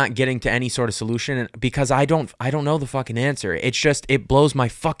that I'm not getting to any sort of solution because I don't know the fucking answer. It's just, it blows my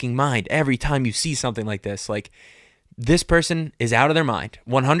fucking mind every time you see something like this. Like, this person is out of their mind.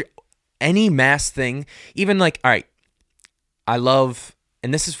 100, any mass thing, even like, all right, I love,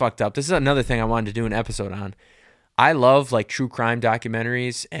 and this is fucked up. This is another thing I wanted to do an episode on. I love like true crime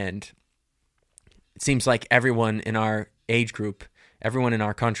documentaries, and it seems like everyone in our age group, everyone in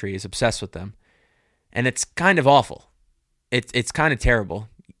our country is obsessed with them. And it's kind of awful. It's kind of terrible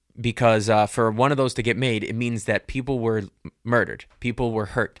because for one of those to get made, it means that people were murdered, people were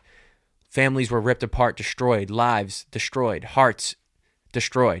hurt, families were ripped apart, destroyed, lives destroyed, hearts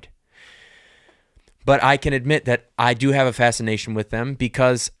destroyed. But I can admit that I do have a fascination with them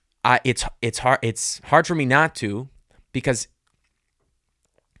because it's hard for me not to, because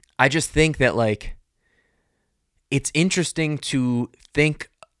I just think that like it's interesting to think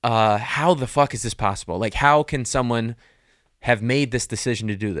how the fuck is this possible? Like, how can someone have made this decision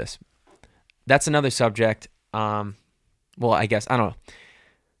to do this? That's another subject. Well, I guess, I don't know.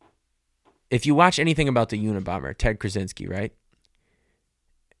 If you watch anything about the Unabomber, Ted Kaczynski, right?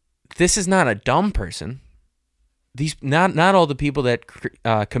 This is not a dumb person. These not all the people that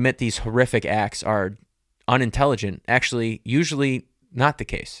commit these horrific acts are unintelligent. Actually, usually not the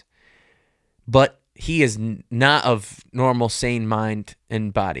case. But he is not of normal, sane mind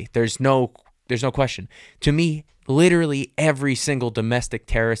and body. There's no question. To me, literally every single domestic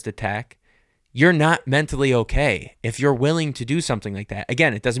terrorist attack, you're not mentally okay if you're willing to do something like that.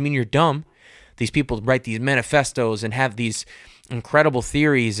 Again, it doesn't mean you're dumb. These people write these manifestos and have these incredible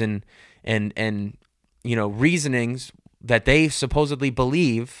theories and reasonings that they supposedly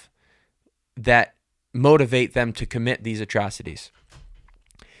believe that motivate them to commit these atrocities.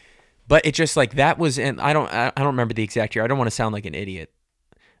 But it just like that was, and I don't remember the exact year. I don't want to sound like an idiot.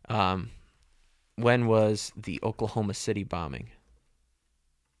 When was the Oklahoma City bombing?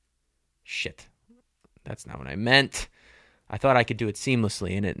 Shit, that's not what I meant. I thought I could do it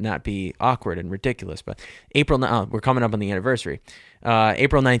seamlessly and it not be awkward and ridiculous. But we're coming up on the anniversary.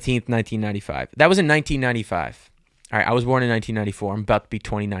 April 19th, 1995. That was in 1995. All right, I was born in 1994. I'm about to be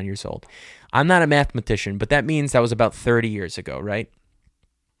 29 years old. I'm not a mathematician, but that means that was about 30 years ago, right?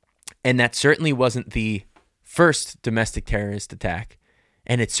 And that certainly wasn't the first domestic terrorist attack,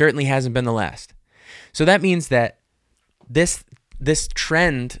 and it certainly hasn't been the last. So that means that this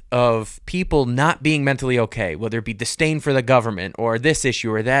trend of people not being mentally okay, whether it be disdain for the government or this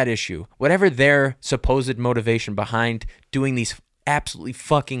issue or that issue, whatever their supposed motivation behind doing these absolutely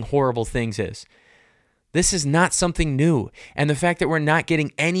fucking horrible things is, this is not something new. And the fact that we're not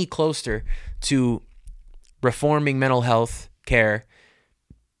getting any closer to reforming mental health care,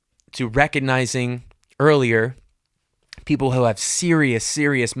 to recognizing earlier people who have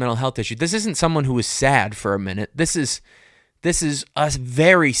serious mental health issues. This isn't someone who is sad for a minute. This is a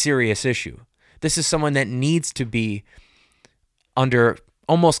very serious issue. This is someone that needs to be under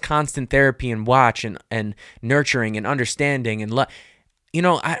almost constant therapy and watch and nurturing and understanding and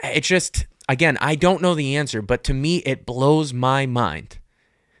again, I don't know the answer, but to me it blows my mind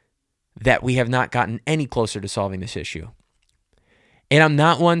that we have not gotten any closer to solving this issue. And I'm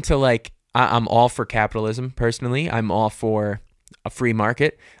not one to I'm all for capitalism personally. I'm all for a free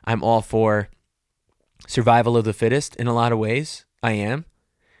market. I'm all for survival of the fittest in a lot of ways. I am.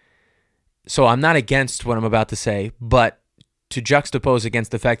 So I'm not against what I'm about to say, but to juxtapose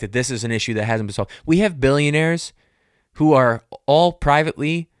against the fact that this is an issue that hasn't been solved. We have billionaires who are all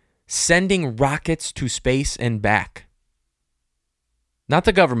privately sending rockets to space and back. Not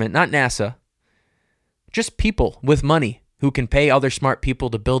the government, not NASA. Just people with money who can pay other smart people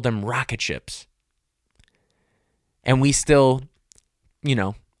to build them rocket ships. And we still,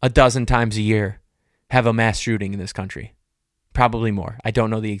 a dozen times a year have a mass shooting in this country. Probably more. I don't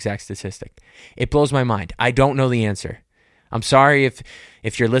know the exact statistic. It blows my mind. I don't know the answer. I'm sorry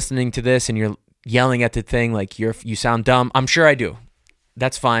if you're listening to this and you're yelling at the thing like you sound dumb. I'm sure I do.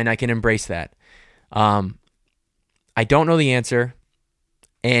 That's fine. I can embrace that. I don't know the answer.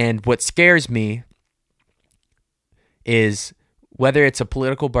 And what scares me is whether it's a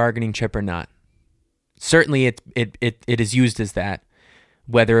political bargaining chip or not. Certainly it is used as that.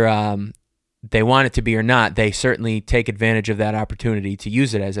 Whether they want it to be or not, they certainly take advantage of that opportunity to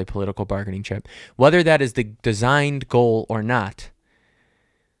use it as a political bargaining chip. Whether that is the designed goal or not,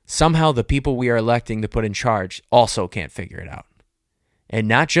 somehow the people we are electing to put in charge also can't figure it out. And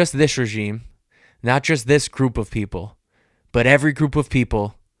not just this regime, not just this group of people, but every group of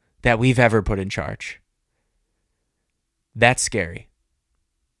people that we've ever put in charge. That's scary.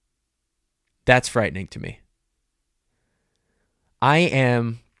 That's frightening to me. I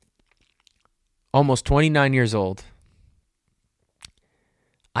am almost 29 years old.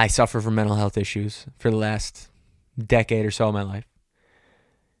 I suffer from mental health issues for the last decade or so of my life.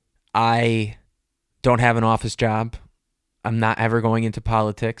 I don't have an office job. I'm not ever going into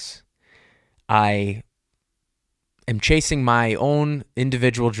politics. I am chasing my own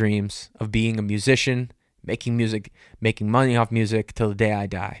individual dreams of being a musician, making music, making money off music till the day I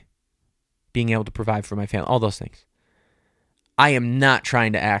die, being able to provide for my family, all those things. I am not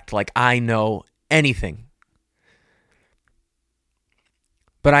trying to act like I know anything.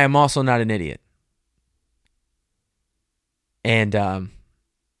 But I am also not an idiot. And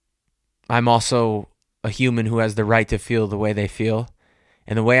I'm also a human who has the right to feel the way they feel.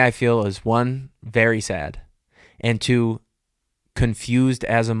 And the way I feel is, one, very sad, and two, confused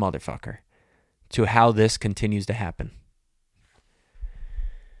as a motherfucker to how this continues to happen.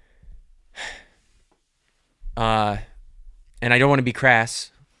 And I don't want to be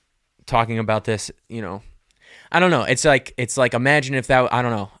crass talking about this, I don't know. It's like imagine if that, I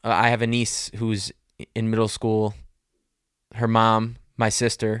don't know. I have a niece who's in middle school. Her mom, my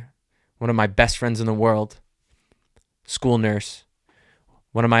sister, one of my best friends in the world, school nurse.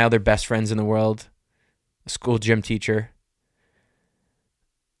 One of my other best friends in the world, a school gym teacher.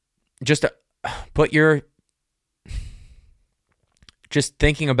 Just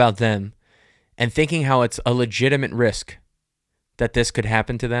thinking about them and thinking how it's a legitimate risk that this could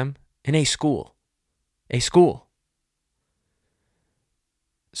happen to them in a school. A school.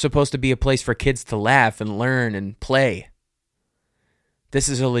 Supposed to be a place for kids to laugh and learn and play. This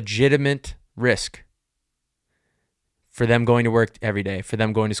is a legitimate risk for them going to work every day, for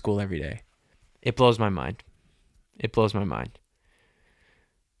them going to school every day. It blows my mind. It blows my mind.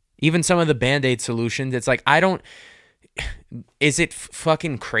 Even some of the Band-Aid solutions, it's like, is it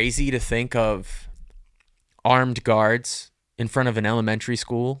fucking crazy to think of armed guards in front of an elementary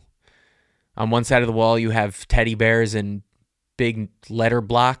school? On one side of the wall, you have teddy bears and big letter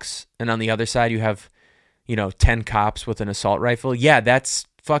blocks, and on the other side, you have, 10 cops with an assault rifle. Yeah, that's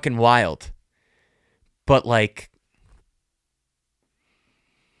fucking wild. But like,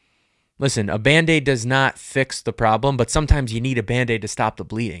 listen, a Band-Aid does not fix the problem, but sometimes you need a Band-Aid to stop the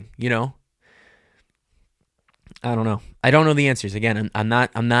bleeding, I don't know. I don't know the answers. Again, I'm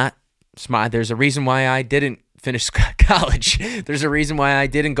not smart. There's a reason why I didn't finish college. There's a reason why I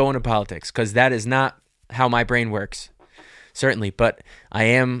didn't go into politics, because that is not how my brain works. Certainly. But I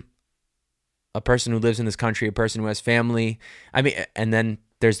am a person who lives in this country, a person who has family. I mean, and then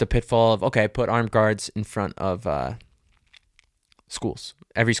there's the pitfall of, okay, put armed guards in front of schools.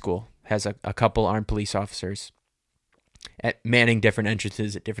 Every school has a couple armed police officers at manning different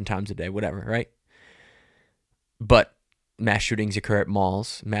entrances at different times of day, whatever, right? But mass shootings occur at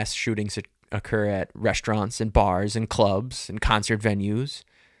malls. Mass shootings occur at restaurants and bars and clubs and concert venues.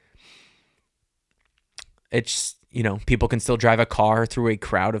 It's, people can still drive a car through a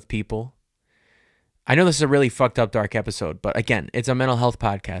crowd of people. I know this is a really fucked up, dark episode, but again, it's a mental health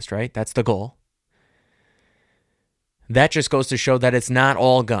podcast, right? That's the goal. That just goes to show that it's not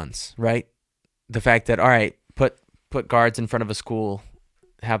all guns, right? The fact that, all right, put guards in front of a school,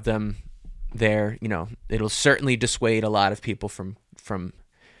 have them there, it'll certainly dissuade a lot of people from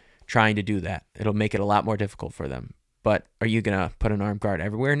trying to do that. It'll make it a lot more difficult for them. But are you going to put an armed guard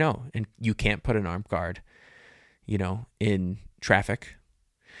everywhere? No. And you can't put an armed guard, in traffic.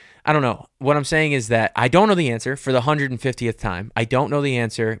 I don't know. What I'm saying is that I don't know the answer for the 150th time. I don't know the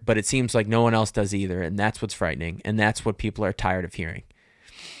answer, but it seems like no one else does either. And that's what's frightening. And that's what people are tired of hearing.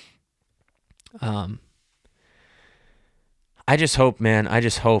 I just hope, man.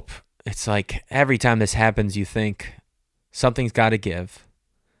 It's like every time this happens, you think something's got to give.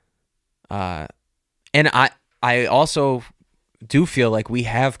 And I also do feel like we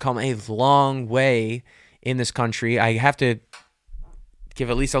have come a long way in this country. I have to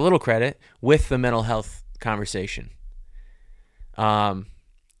give at least a little credit with the mental health conversation. But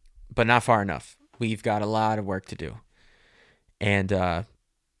not far enough. We've got a lot of work to do. And I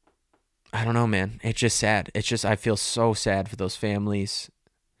don't know, man. It's just sad. I feel so sad for those families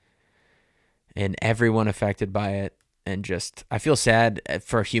and everyone affected by it. And I feel sad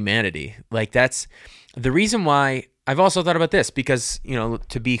for humanity. Like, that's the reason why I've also thought about this, because,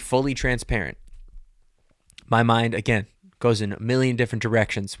 to be fully transparent, my mind, again, goes in a million different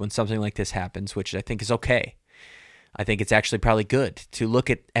directions when something like this happens, which I think is okay. I think it's actually probably good to look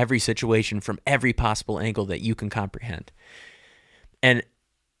at every situation from every possible angle that you can comprehend. And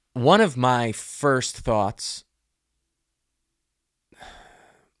one of my first thoughts,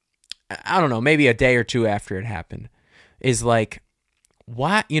 I don't know, maybe a day or two after it happened, is like,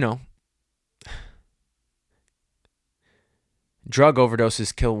 what, drug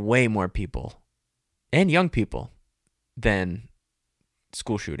overdoses kill way more people and young people than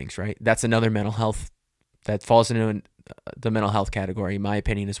school shootings, right? That's another mental health that falls into the mental health category, in my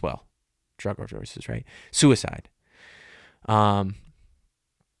opinion, as well. Drug overdoses, right? Suicide.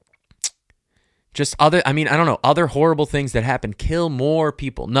 Just other horrible things that happen kill more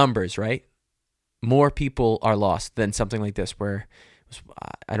people. Numbers, right? More people are lost than something like this, where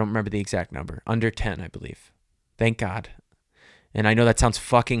I don't remember the exact number. Under 10, I believe. Thank God. And I know that sounds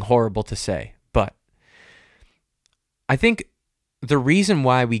fucking horrible to say, but I think the reason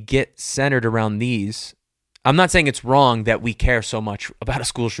why we get centered around these, I'm not saying it's wrong that we care so much about a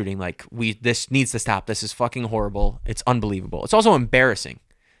school shooting. Like, this needs to stop. This is fucking horrible. It's unbelievable. It's also embarrassing.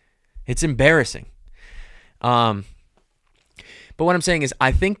 It's embarrassing. But what I'm saying is,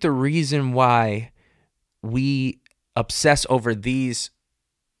 I think the reason why we obsess over these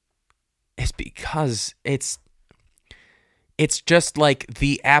is because it's just like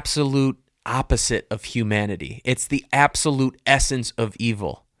the absolute opposite of humanity. It's the absolute essence of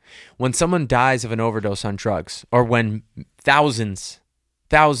evil. When someone dies of an overdose on drugs, or when thousands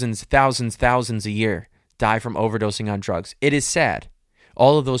a year die from overdosing on drugs, it is sad.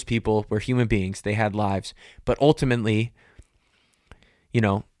 All of those people were human beings. They had lives. But ultimately,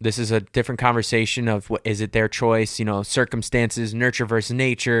 this is a different conversation of what is it their choice, circumstances, nurture versus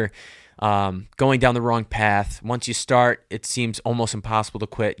nature, going down the wrong path. Once you start, it seems almost impossible to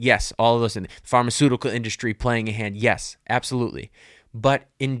quit. Yes, all of those in the pharmaceutical industry playing a hand. Yes, absolutely. But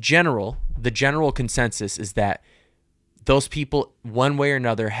in general, the general consensus is that those people, one way or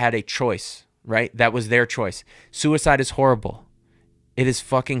another, had a choice, right? That was their choice. Suicide is horrible. It is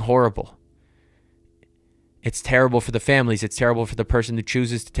fucking horrible. It's terrible for the families. It's terrible for the person who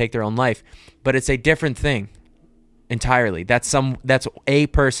chooses to take their own life. But it's a different thing entirely. That's a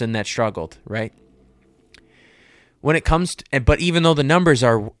person that struggled, right? When it comes to, but even though the numbers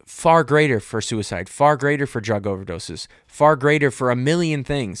are far greater for suicide, far greater for drug overdoses, far greater for a million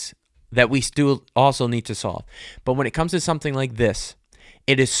things, that we still also need to solve. But when it comes to something like this,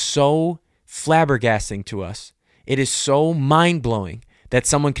 it is so flabbergasting to us. It is so mind-blowing that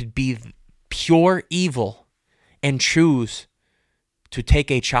someone could be pure evil and choose to take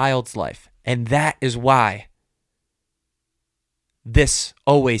a child's life. And that is why this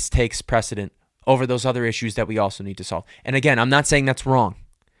always takes precedent over those other issues that we also need to solve. And again, I'm not saying that's wrong.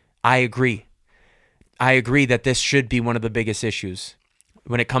 I agree. I agree that this should be one of the biggest issues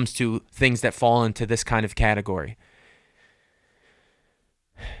when it comes to things that fall into this kind of category.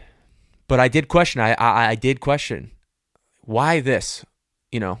 But I did question, I did question why this,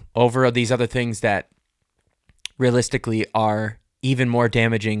 over these other things that realistically are even more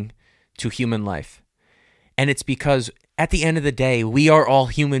damaging to human life. And it's because at the end of the day, we are all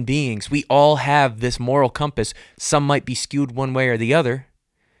human beings. We all have this moral compass. Some might be skewed one way or the other.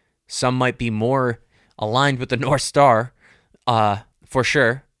 Some might be more aligned with the North Star, for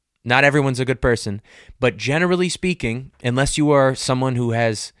sure. Not everyone's a good person. But generally speaking, unless you are someone who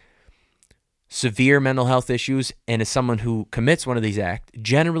has severe mental health issues and is someone who commits one of these acts,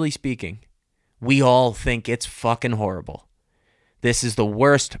 generally speaking, we all think it's fucking horrible. This is the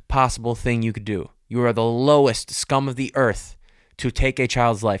worst possible thing you could do. You are the lowest scum of the earth to take a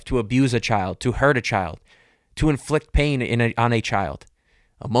child's life, to abuse a child, to hurt a child, to inflict pain on a child,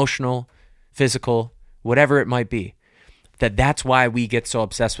 emotional, physical, whatever it might be. That's why we get so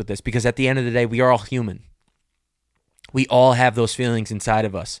obsessed with this, because at the end of the day, we are all human. We all have those feelings inside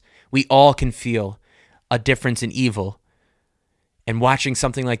of us. We all can feel a difference in evil. And watching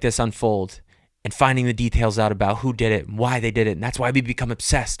something like this unfold and finding the details out about who did it and why they did it. And that's why we become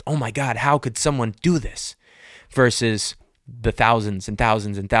obsessed. Oh my God, how could someone do this? Versus the thousands and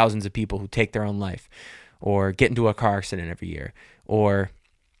thousands and thousands of people who take their own life or get into a car accident every year. Or,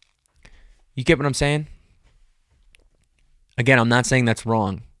 you get what I'm saying? Again, I'm not saying that's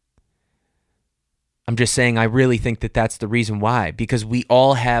wrong. I'm just saying I really think that that's the reason why. Because we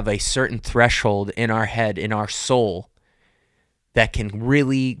all have a certain threshold in our head, in our soul, that can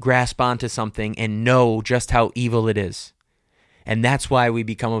really grasp onto something and know just how evil it is. And that's why we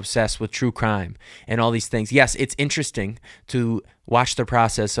become obsessed with true crime and all these things. Yes, it's interesting to watch the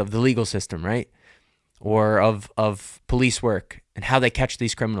process of the legal system, right? Or of police work and how they catch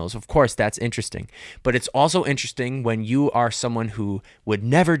these criminals. Of course, that's interesting. But it's also interesting when you are someone who would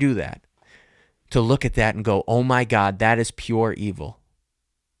never do that, to look at that and go, oh my God, that is pure evil.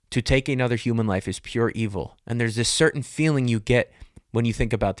 To take another human life is pure evil. And there's this certain feeling you get when you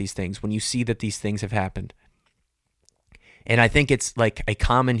think about these things, when you see that these things have happened. And I think it's like a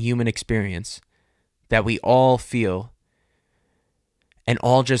common human experience that we all feel and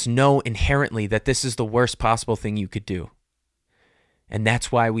all just know inherently that this is the worst possible thing you could do. And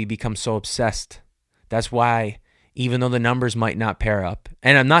that's why we become so obsessed. That's why, even though the numbers might not pair up,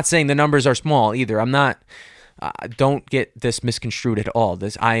 and I'm not saying the numbers are small either. I'm not... don't get this misconstrued at all.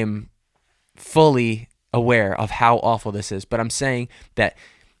 I am fully aware of how awful this is, but I'm saying that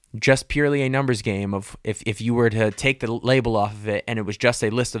just purely a numbers game of if you were to take the label off of it and it was just a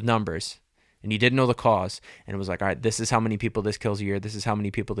list of numbers and you didn't know the cause and it was like, all right, this is how many people this kills a year, this is how many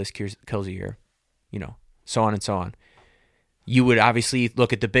people this kills a year, so on and so on. You would obviously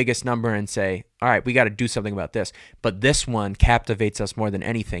look at the biggest number and say, all right, we got to do something about this. But this one captivates us more than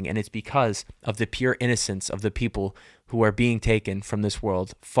anything, and it's because of the pure innocence of the people who are being taken from this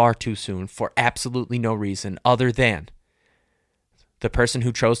world far too soon for absolutely no reason other than the person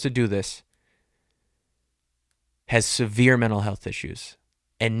who chose to do this has severe mental health issues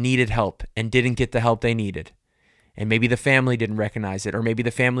and needed help and didn't get the help they needed. And maybe the family didn't recognize it, or maybe the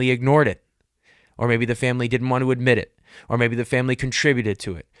family ignored it, or maybe the family didn't want to admit it, or maybe the family contributed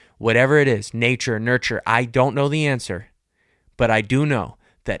to it. Whatever it is, nature, nurture, I don't know the answer, but I do know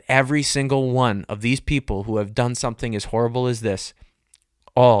that every single one of these people who have done something as horrible as this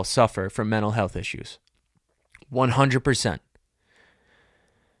all suffer from mental health issues. 100%.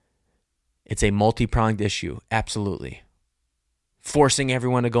 It's a multi-pronged issue, absolutely. Forcing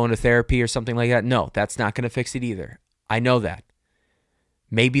everyone to go into therapy or something like that, no, that's not going to fix it either. I know that.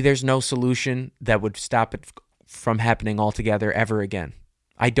 Maybe there's no solution that would stop it from happening altogether ever again.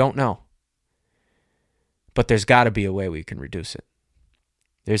 I don't know. But there's got to be a way we can reduce it.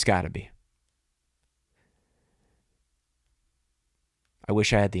 There's got to be. I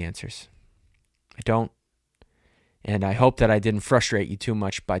wish I had the answers. I don't. And I hope that I didn't frustrate you too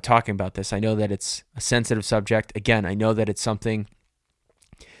much by talking about this. I know that it's a sensitive subject. Again, I know that it's something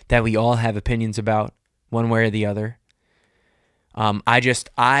that we all have opinions about, one way or the other.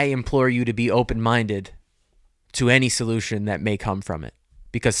 I implore you to be open-minded to any solution that may come from it,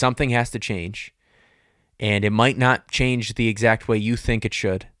 because something has to change, and it might not change the exact way you think it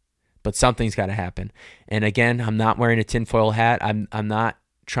should, but something's got to happen. And again, I'm not wearing a tinfoil hat. I'm not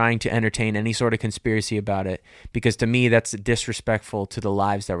trying to entertain any sort of conspiracy about it, because to me, that's disrespectful to the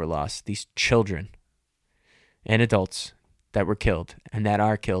lives that were lost. These children and adults that were killed and that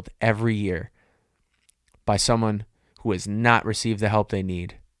are killed every year by someone who has not received the help they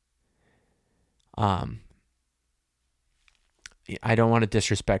need. I don't want to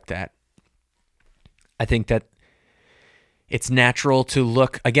disrespect that. I think that it's natural to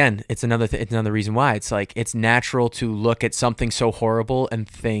look, again, it's another reason why. It's like, it's natural to look at something so horrible and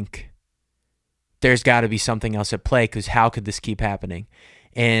think there's got to be something else at play, because how could this keep happening?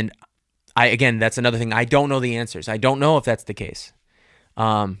 And again, that's another thing. I don't know the answers. I don't know if that's the case.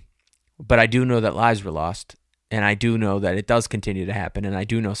 But I do know that lives were lost, and I do know that it does continue to happen, and I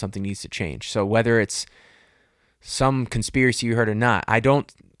do know something needs to change. So whether it's some conspiracy you heard or not,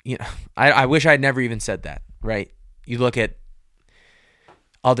 I wish I'd never even said that, right? You look at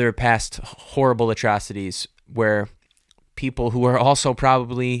other past horrible atrocities where people who are also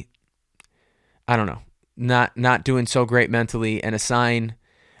probably, I don't know, not doing so great mentally, and assign,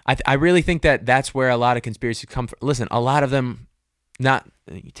 I really think that that's where a lot of conspiracies come from. Listen, a lot of them, not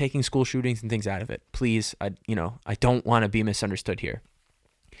taking school shootings and things out of it, please, I don't want to be misunderstood here.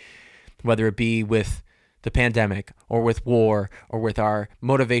 Whether it be with the pandemic or with war or with our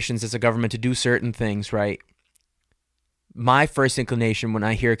motivations as a government to do certain things, right? My first inclination when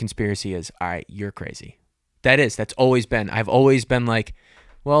I hear a conspiracy is, all right, you're crazy. That's always been. I've always been like,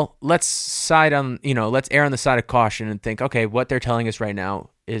 well, let's err on the side of caution and think, okay, what they're telling us right now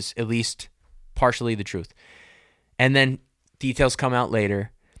is at least partially the truth. And then details come out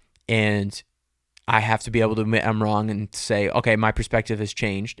later, and I have to be able to admit I'm wrong and say, okay, my perspective has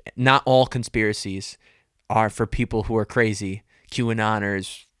changed. Not all conspiracies are for people who are crazy,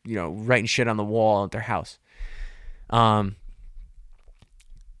 QAnoners, writing shit on the wall at their house. But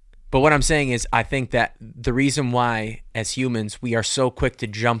what I'm saying is, I think that the reason why, as humans, we are so quick to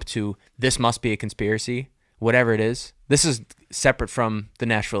jump to this must be a conspiracy, whatever it is. This is separate from the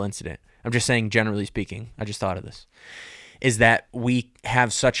Nashville incident. I'm just saying, generally speaking, I just thought of this, is that we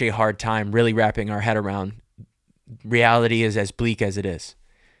have such a hard time really wrapping our head around reality is as bleak as it is.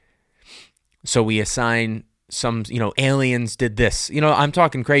 So we assign some, aliens did this. I'm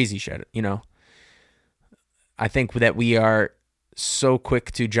talking crazy shit, I think that we are so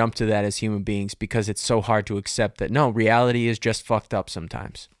quick to jump to that as human beings because it's so hard to accept that, no, reality is just fucked up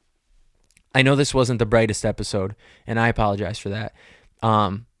sometimes. I know this wasn't the brightest episode, and I apologize for that.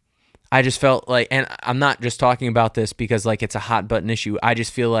 I just felt like, and I'm not just talking about this because like it's a hot button issue. I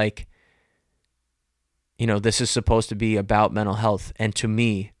just feel like, this is supposed to be about mental health. And to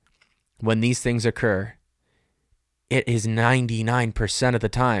me, when these things occur, it is 99% of the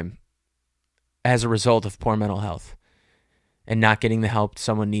time as a result of poor mental health and not getting the help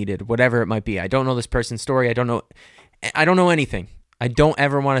someone needed, whatever it might be. I don't know this person's story. I don't know anything. I don't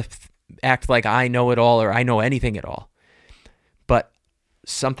ever want to act like I know it all or I know anything at all. But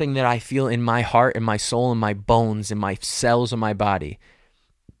something that I feel in my heart, in my soul, in my bones, in my cells of my body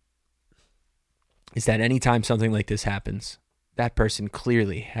is that anytime something like this happens, that person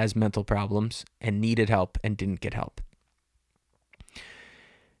clearly has mental problems and needed help and didn't get help.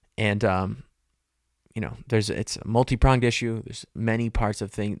 And, it's a multi-pronged issue. There's many parts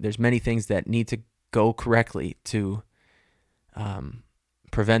of things. There's many things that need to go correctly to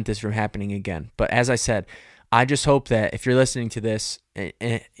prevent this from happening again. But as I said, I just hope that if you're listening to this,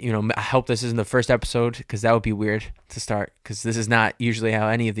 I hope this isn't the first episode, because that would be weird to start, because this is not usually how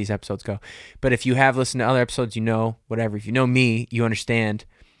any of these episodes go. But if you have listened to other episodes, whatever. If you know me, you understand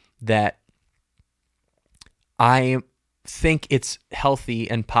that I think it's healthy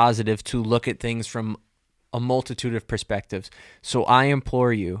and positive to look at things from a multitude of perspectives. So I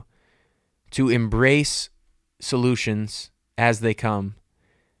implore you to embrace solutions as they come,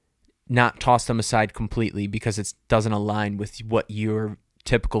 not toss them aside completely because it doesn't align with what your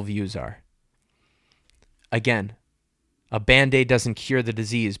typical views are. Again, a Band-Aid doesn't cure the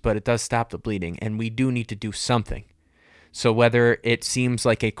disease, but it does stop the bleeding, and we do need to do something. So whether it seems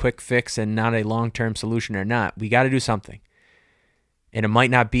like a quick fix and not a long-term solution or not, we got to do something. And it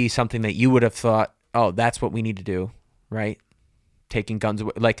might not be something that you would have thought, oh, that's what we need to do, right? Taking guns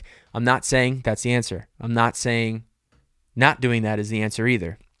away. Like, I'm not saying that's the answer. I'm not saying not doing that is the answer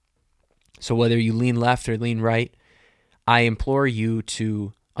either. So whether you lean left or lean right, I implore you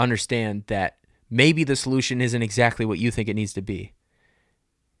to understand that maybe the solution isn't exactly what you think it needs to be.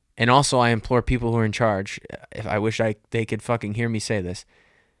 And also, I implore people who are in charge, if I wish they could fucking hear me say this,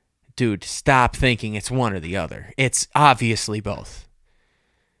 dude, stop thinking it's one or the other. It's obviously both.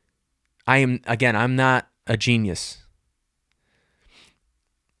 I'm not a genius.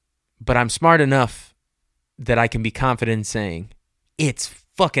 but I'm smart enough that I can be confident in saying it's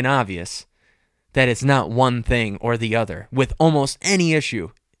fucking obvious that it's not one thing or the other. With almost any issue,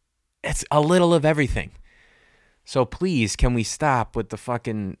 it's a little of everything. So please, can we stop with the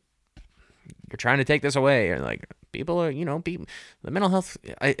fucking, you're trying to take this away, or like, people are, the mental health,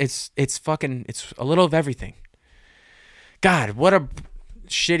 it's a little of everything. God, what a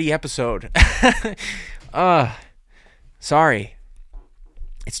shitty episode. Sorry.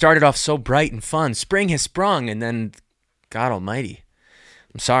 It started off so bright and fun. Spring has sprung, and then, God almighty,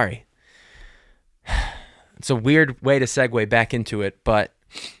 I'm sorry. It's a weird way to segue back into it, but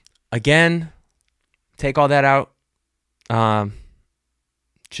again, take all that out.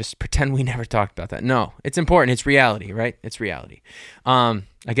 Just pretend we never talked about that. No, it's important. It's reality, right? It's reality.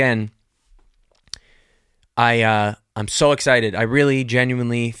 Again, I'm so excited. I really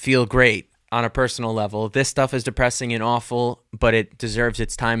genuinely feel great on a personal level. This stuff is depressing and awful, but it deserves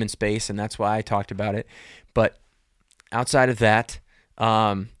its time and space, and that's why I talked about it. But outside of that,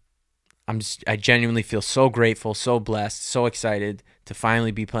 I genuinely feel so grateful, so blessed, so excited to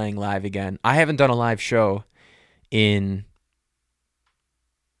finally be playing live again. I haven't done a live show in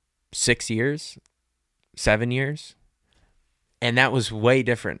 6 years, 7 years, and that was way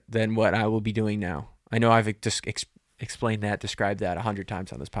different than what I will be doing now. I know I've just explained that, described that 100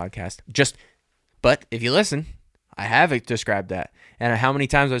 times on this podcast. But if you listen, I have described that. And how many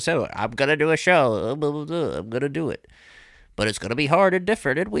times I've said, I'm going to do a show, blah, blah, blah, I'm going to do it. But it's going to be hard and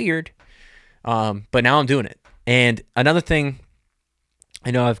different and weird. But now I'm doing it. And another thing,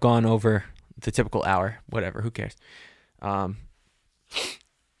 I know I've gone over the typical hour, whatever, who cares?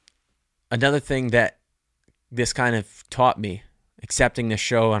 Another thing that this kind of taught me, accepting the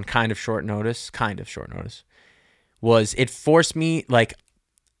show on kind of short notice, was it forced me, like,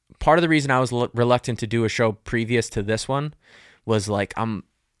 part of the reason I was reluctant to do a show previous to this one was, like, I'm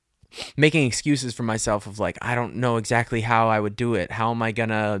making excuses for myself of, like, I don't know exactly how I would do it. How am I going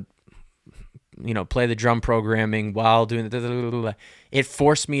to, play the drum programming while doing the... It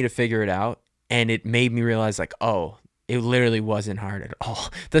forced me to figure it out, and it made me realize, like, oh, it literally wasn't hard at all.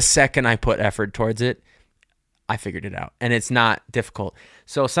 The second I put effort towards it, I figured it out, and it's not difficult.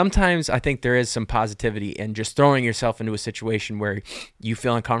 So sometimes I think there is some positivity in just throwing yourself into a situation where you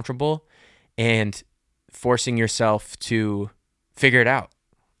feel uncomfortable and forcing yourself to figure it out.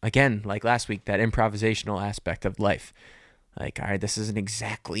 Again, like last week, that improvisational aspect of life. Like, all right, this isn't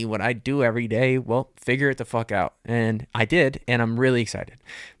exactly what I do every day. Well, figure it the fuck out. And I did, and I'm really excited.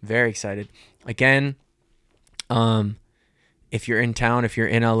 Very excited. Again, if you're in town, if you're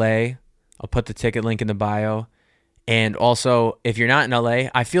in LA, I'll put the ticket link in the bio. And also, if you're not in LA,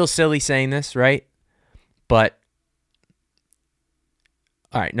 I feel silly saying this, right? But,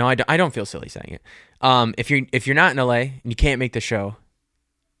 all right, no, I don't feel silly saying it. If you're not in LA and you can't make the show,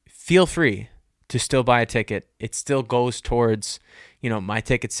 feel free to still buy a ticket. It still goes towards, my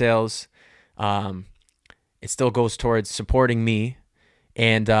ticket sales. It still goes towards supporting me.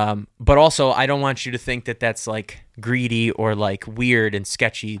 And, but also, I don't want you to think that that's like greedy or like weird and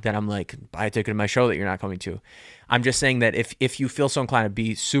sketchy that I'm like, buy a ticket to my show that you're not coming to. I'm just saying that if you feel so inclined, to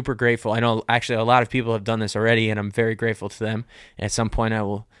be super grateful. I know actually a lot of people have done this already, and I'm very grateful to them. And at some point I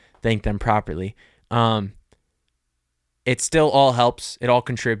will thank them properly. It still all helps. It all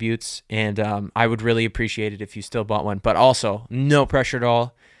contributes. And, I would really appreciate it if you still bought one, but also no pressure at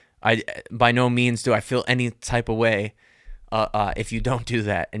all. By no means do I feel any type of way if you don't do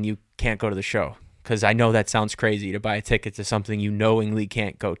that and you can't go to the show, because I know that sounds crazy to buy a ticket to something you knowingly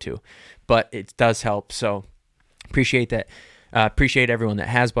can't go to, but it does help. So appreciate that. Appreciate everyone that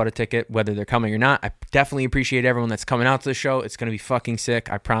has bought a ticket, whether they're coming or not. I definitely appreciate everyone that's coming out to the show. It's going to be fucking sick,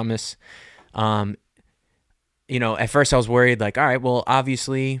 I promise. At first I was worried, like, all right, well,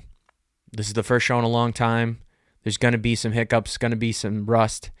 obviously this is the first show in a long time. There's going to be some hiccups, going to be some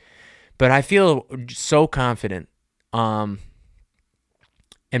rust, but I feel so confident. And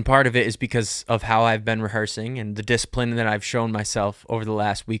part of it is because of how I've been rehearsing and the discipline that I've shown myself over the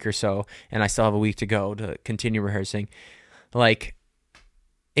last week or so, and I still have a week to go to continue rehearsing. Like,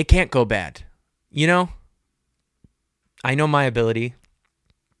 it can't go bad. I know my ability.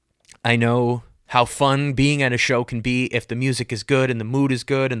 I know how fun being at a show can be if the music is good and the mood is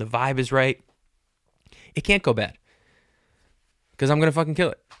good and the vibe is right. It can't go bad, because I'm going to fucking kill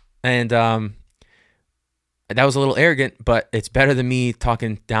it. And, that was a little arrogant, but it's better than me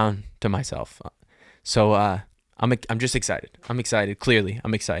talking down to myself. So I'm just excited. I'm excited. Clearly,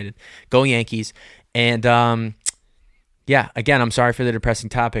 I'm excited. Go Yankees. And again, I'm sorry for the depressing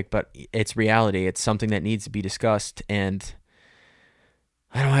topic, but it's reality. It's something that needs to be discussed. And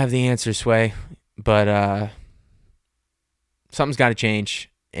I don't have the answer, Sway, but something's got to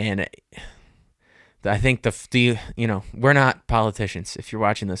change. And I think we're not politicians. If you're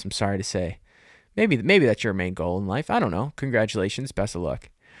watching this, I'm sorry to say. Maybe that's your main goal in life. I don't know. Congratulations. Best of luck.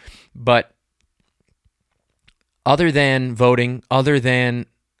 But other than voting, other than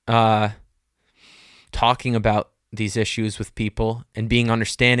talking about these issues with people and being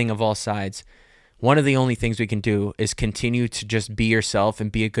understanding of all sides, one of the only things we can do is continue to just be yourself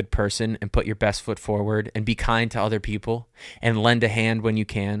and be a good person and put your best foot forward and be kind to other people and lend a hand when you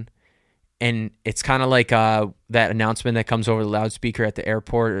can. And it's kind of like that announcement that comes over the loudspeaker at the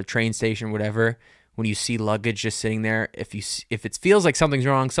airport or train station, whatever, when you see luggage just sitting there. If it feels like something's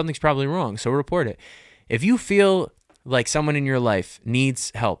wrong, something's probably wrong, so report it. If you feel like someone in your life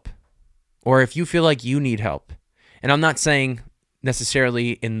needs help, or if you feel like you need help, and I'm not saying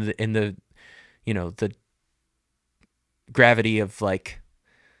necessarily in the the gravity of like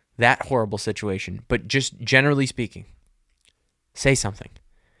that horrible situation, but just generally speaking, say something.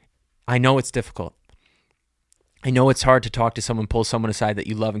 I know it's difficult. I know it's hard to talk to someone, pull someone aside that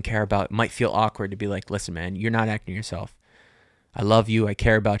you love and care about. It might feel awkward to be like, listen, man, you're not acting yourself. I love you. I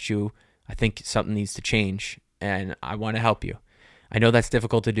care about you. I think something needs to change and I want to help you. I know that's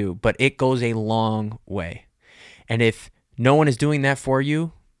difficult to do, but it goes a long way. And if no one is doing that for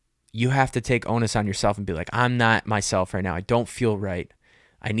you, you have to take onus on yourself and be like, I'm not myself right now. I don't feel right.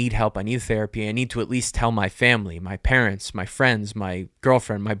 I need help. I need therapy. I need to at least tell my family, my parents, my friends, my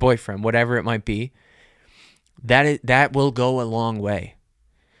girlfriend, my boyfriend, whatever it might be. That will go a long way.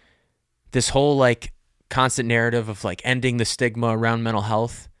 This whole like constant narrative of like ending the stigma around mental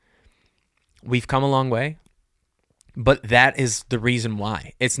health, we've come a long way. But that is the reason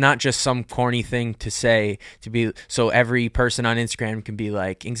why. It's not just some corny thing to say to be so every person on Instagram can be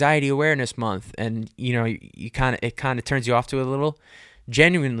like Anxiety Awareness Month, and it kind of turns you off to it a little.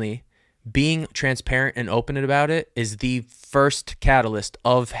 Genuinely, being transparent and open about it is the first catalyst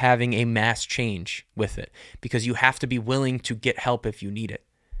of having a mass change with it, because you have to be willing to get help if you need it.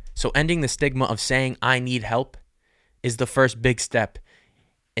 So ending the stigma of saying I need help is the first big step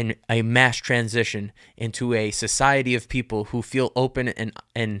in a mass transition into a society of people who feel open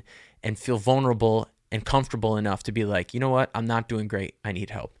and feel vulnerable and comfortable enough to be like, you know what, I'm not doing great. I need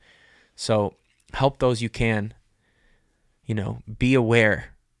help. So help those you can. Be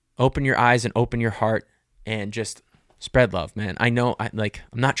aware, open your eyes and open your heart and just spread love, man. I know I'm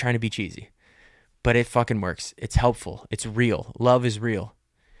not trying to be cheesy, but it fucking works. It's helpful. It's real. Love is real.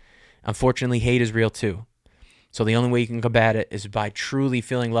 Unfortunately, hate is real too. So the only way you can combat it is by truly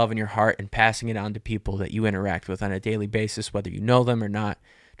feeling love in your heart and passing it on to people that you interact with on a daily basis, whether you know them or not.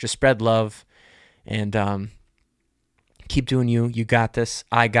 Just spread love and keep doing you. You got this.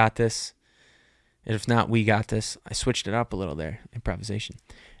 I got this. And if not, we got this. I switched it up a little there. Improvisation.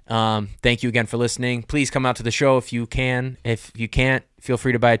 Thank you again for listening. Please come out to the show if you can. If you can't, feel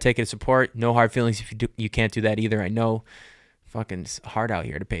free to buy a ticket to support. No hard feelings if you can't do that either. I know fucking it's hard out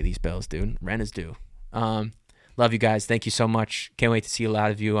here to pay these bills, dude. Rent is due. Love you guys. Thank you so much. Can't wait to see a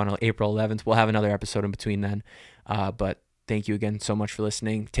lot of you on April 11th. We'll have another episode in between then. But thank you again so much for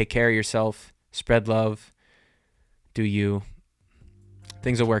listening. Take care of yourself. Spread love. Do you.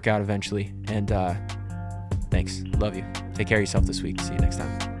 Things will work out eventually. And thanks. Love you. Take care of yourself this week. See you next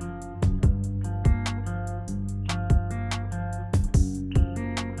time.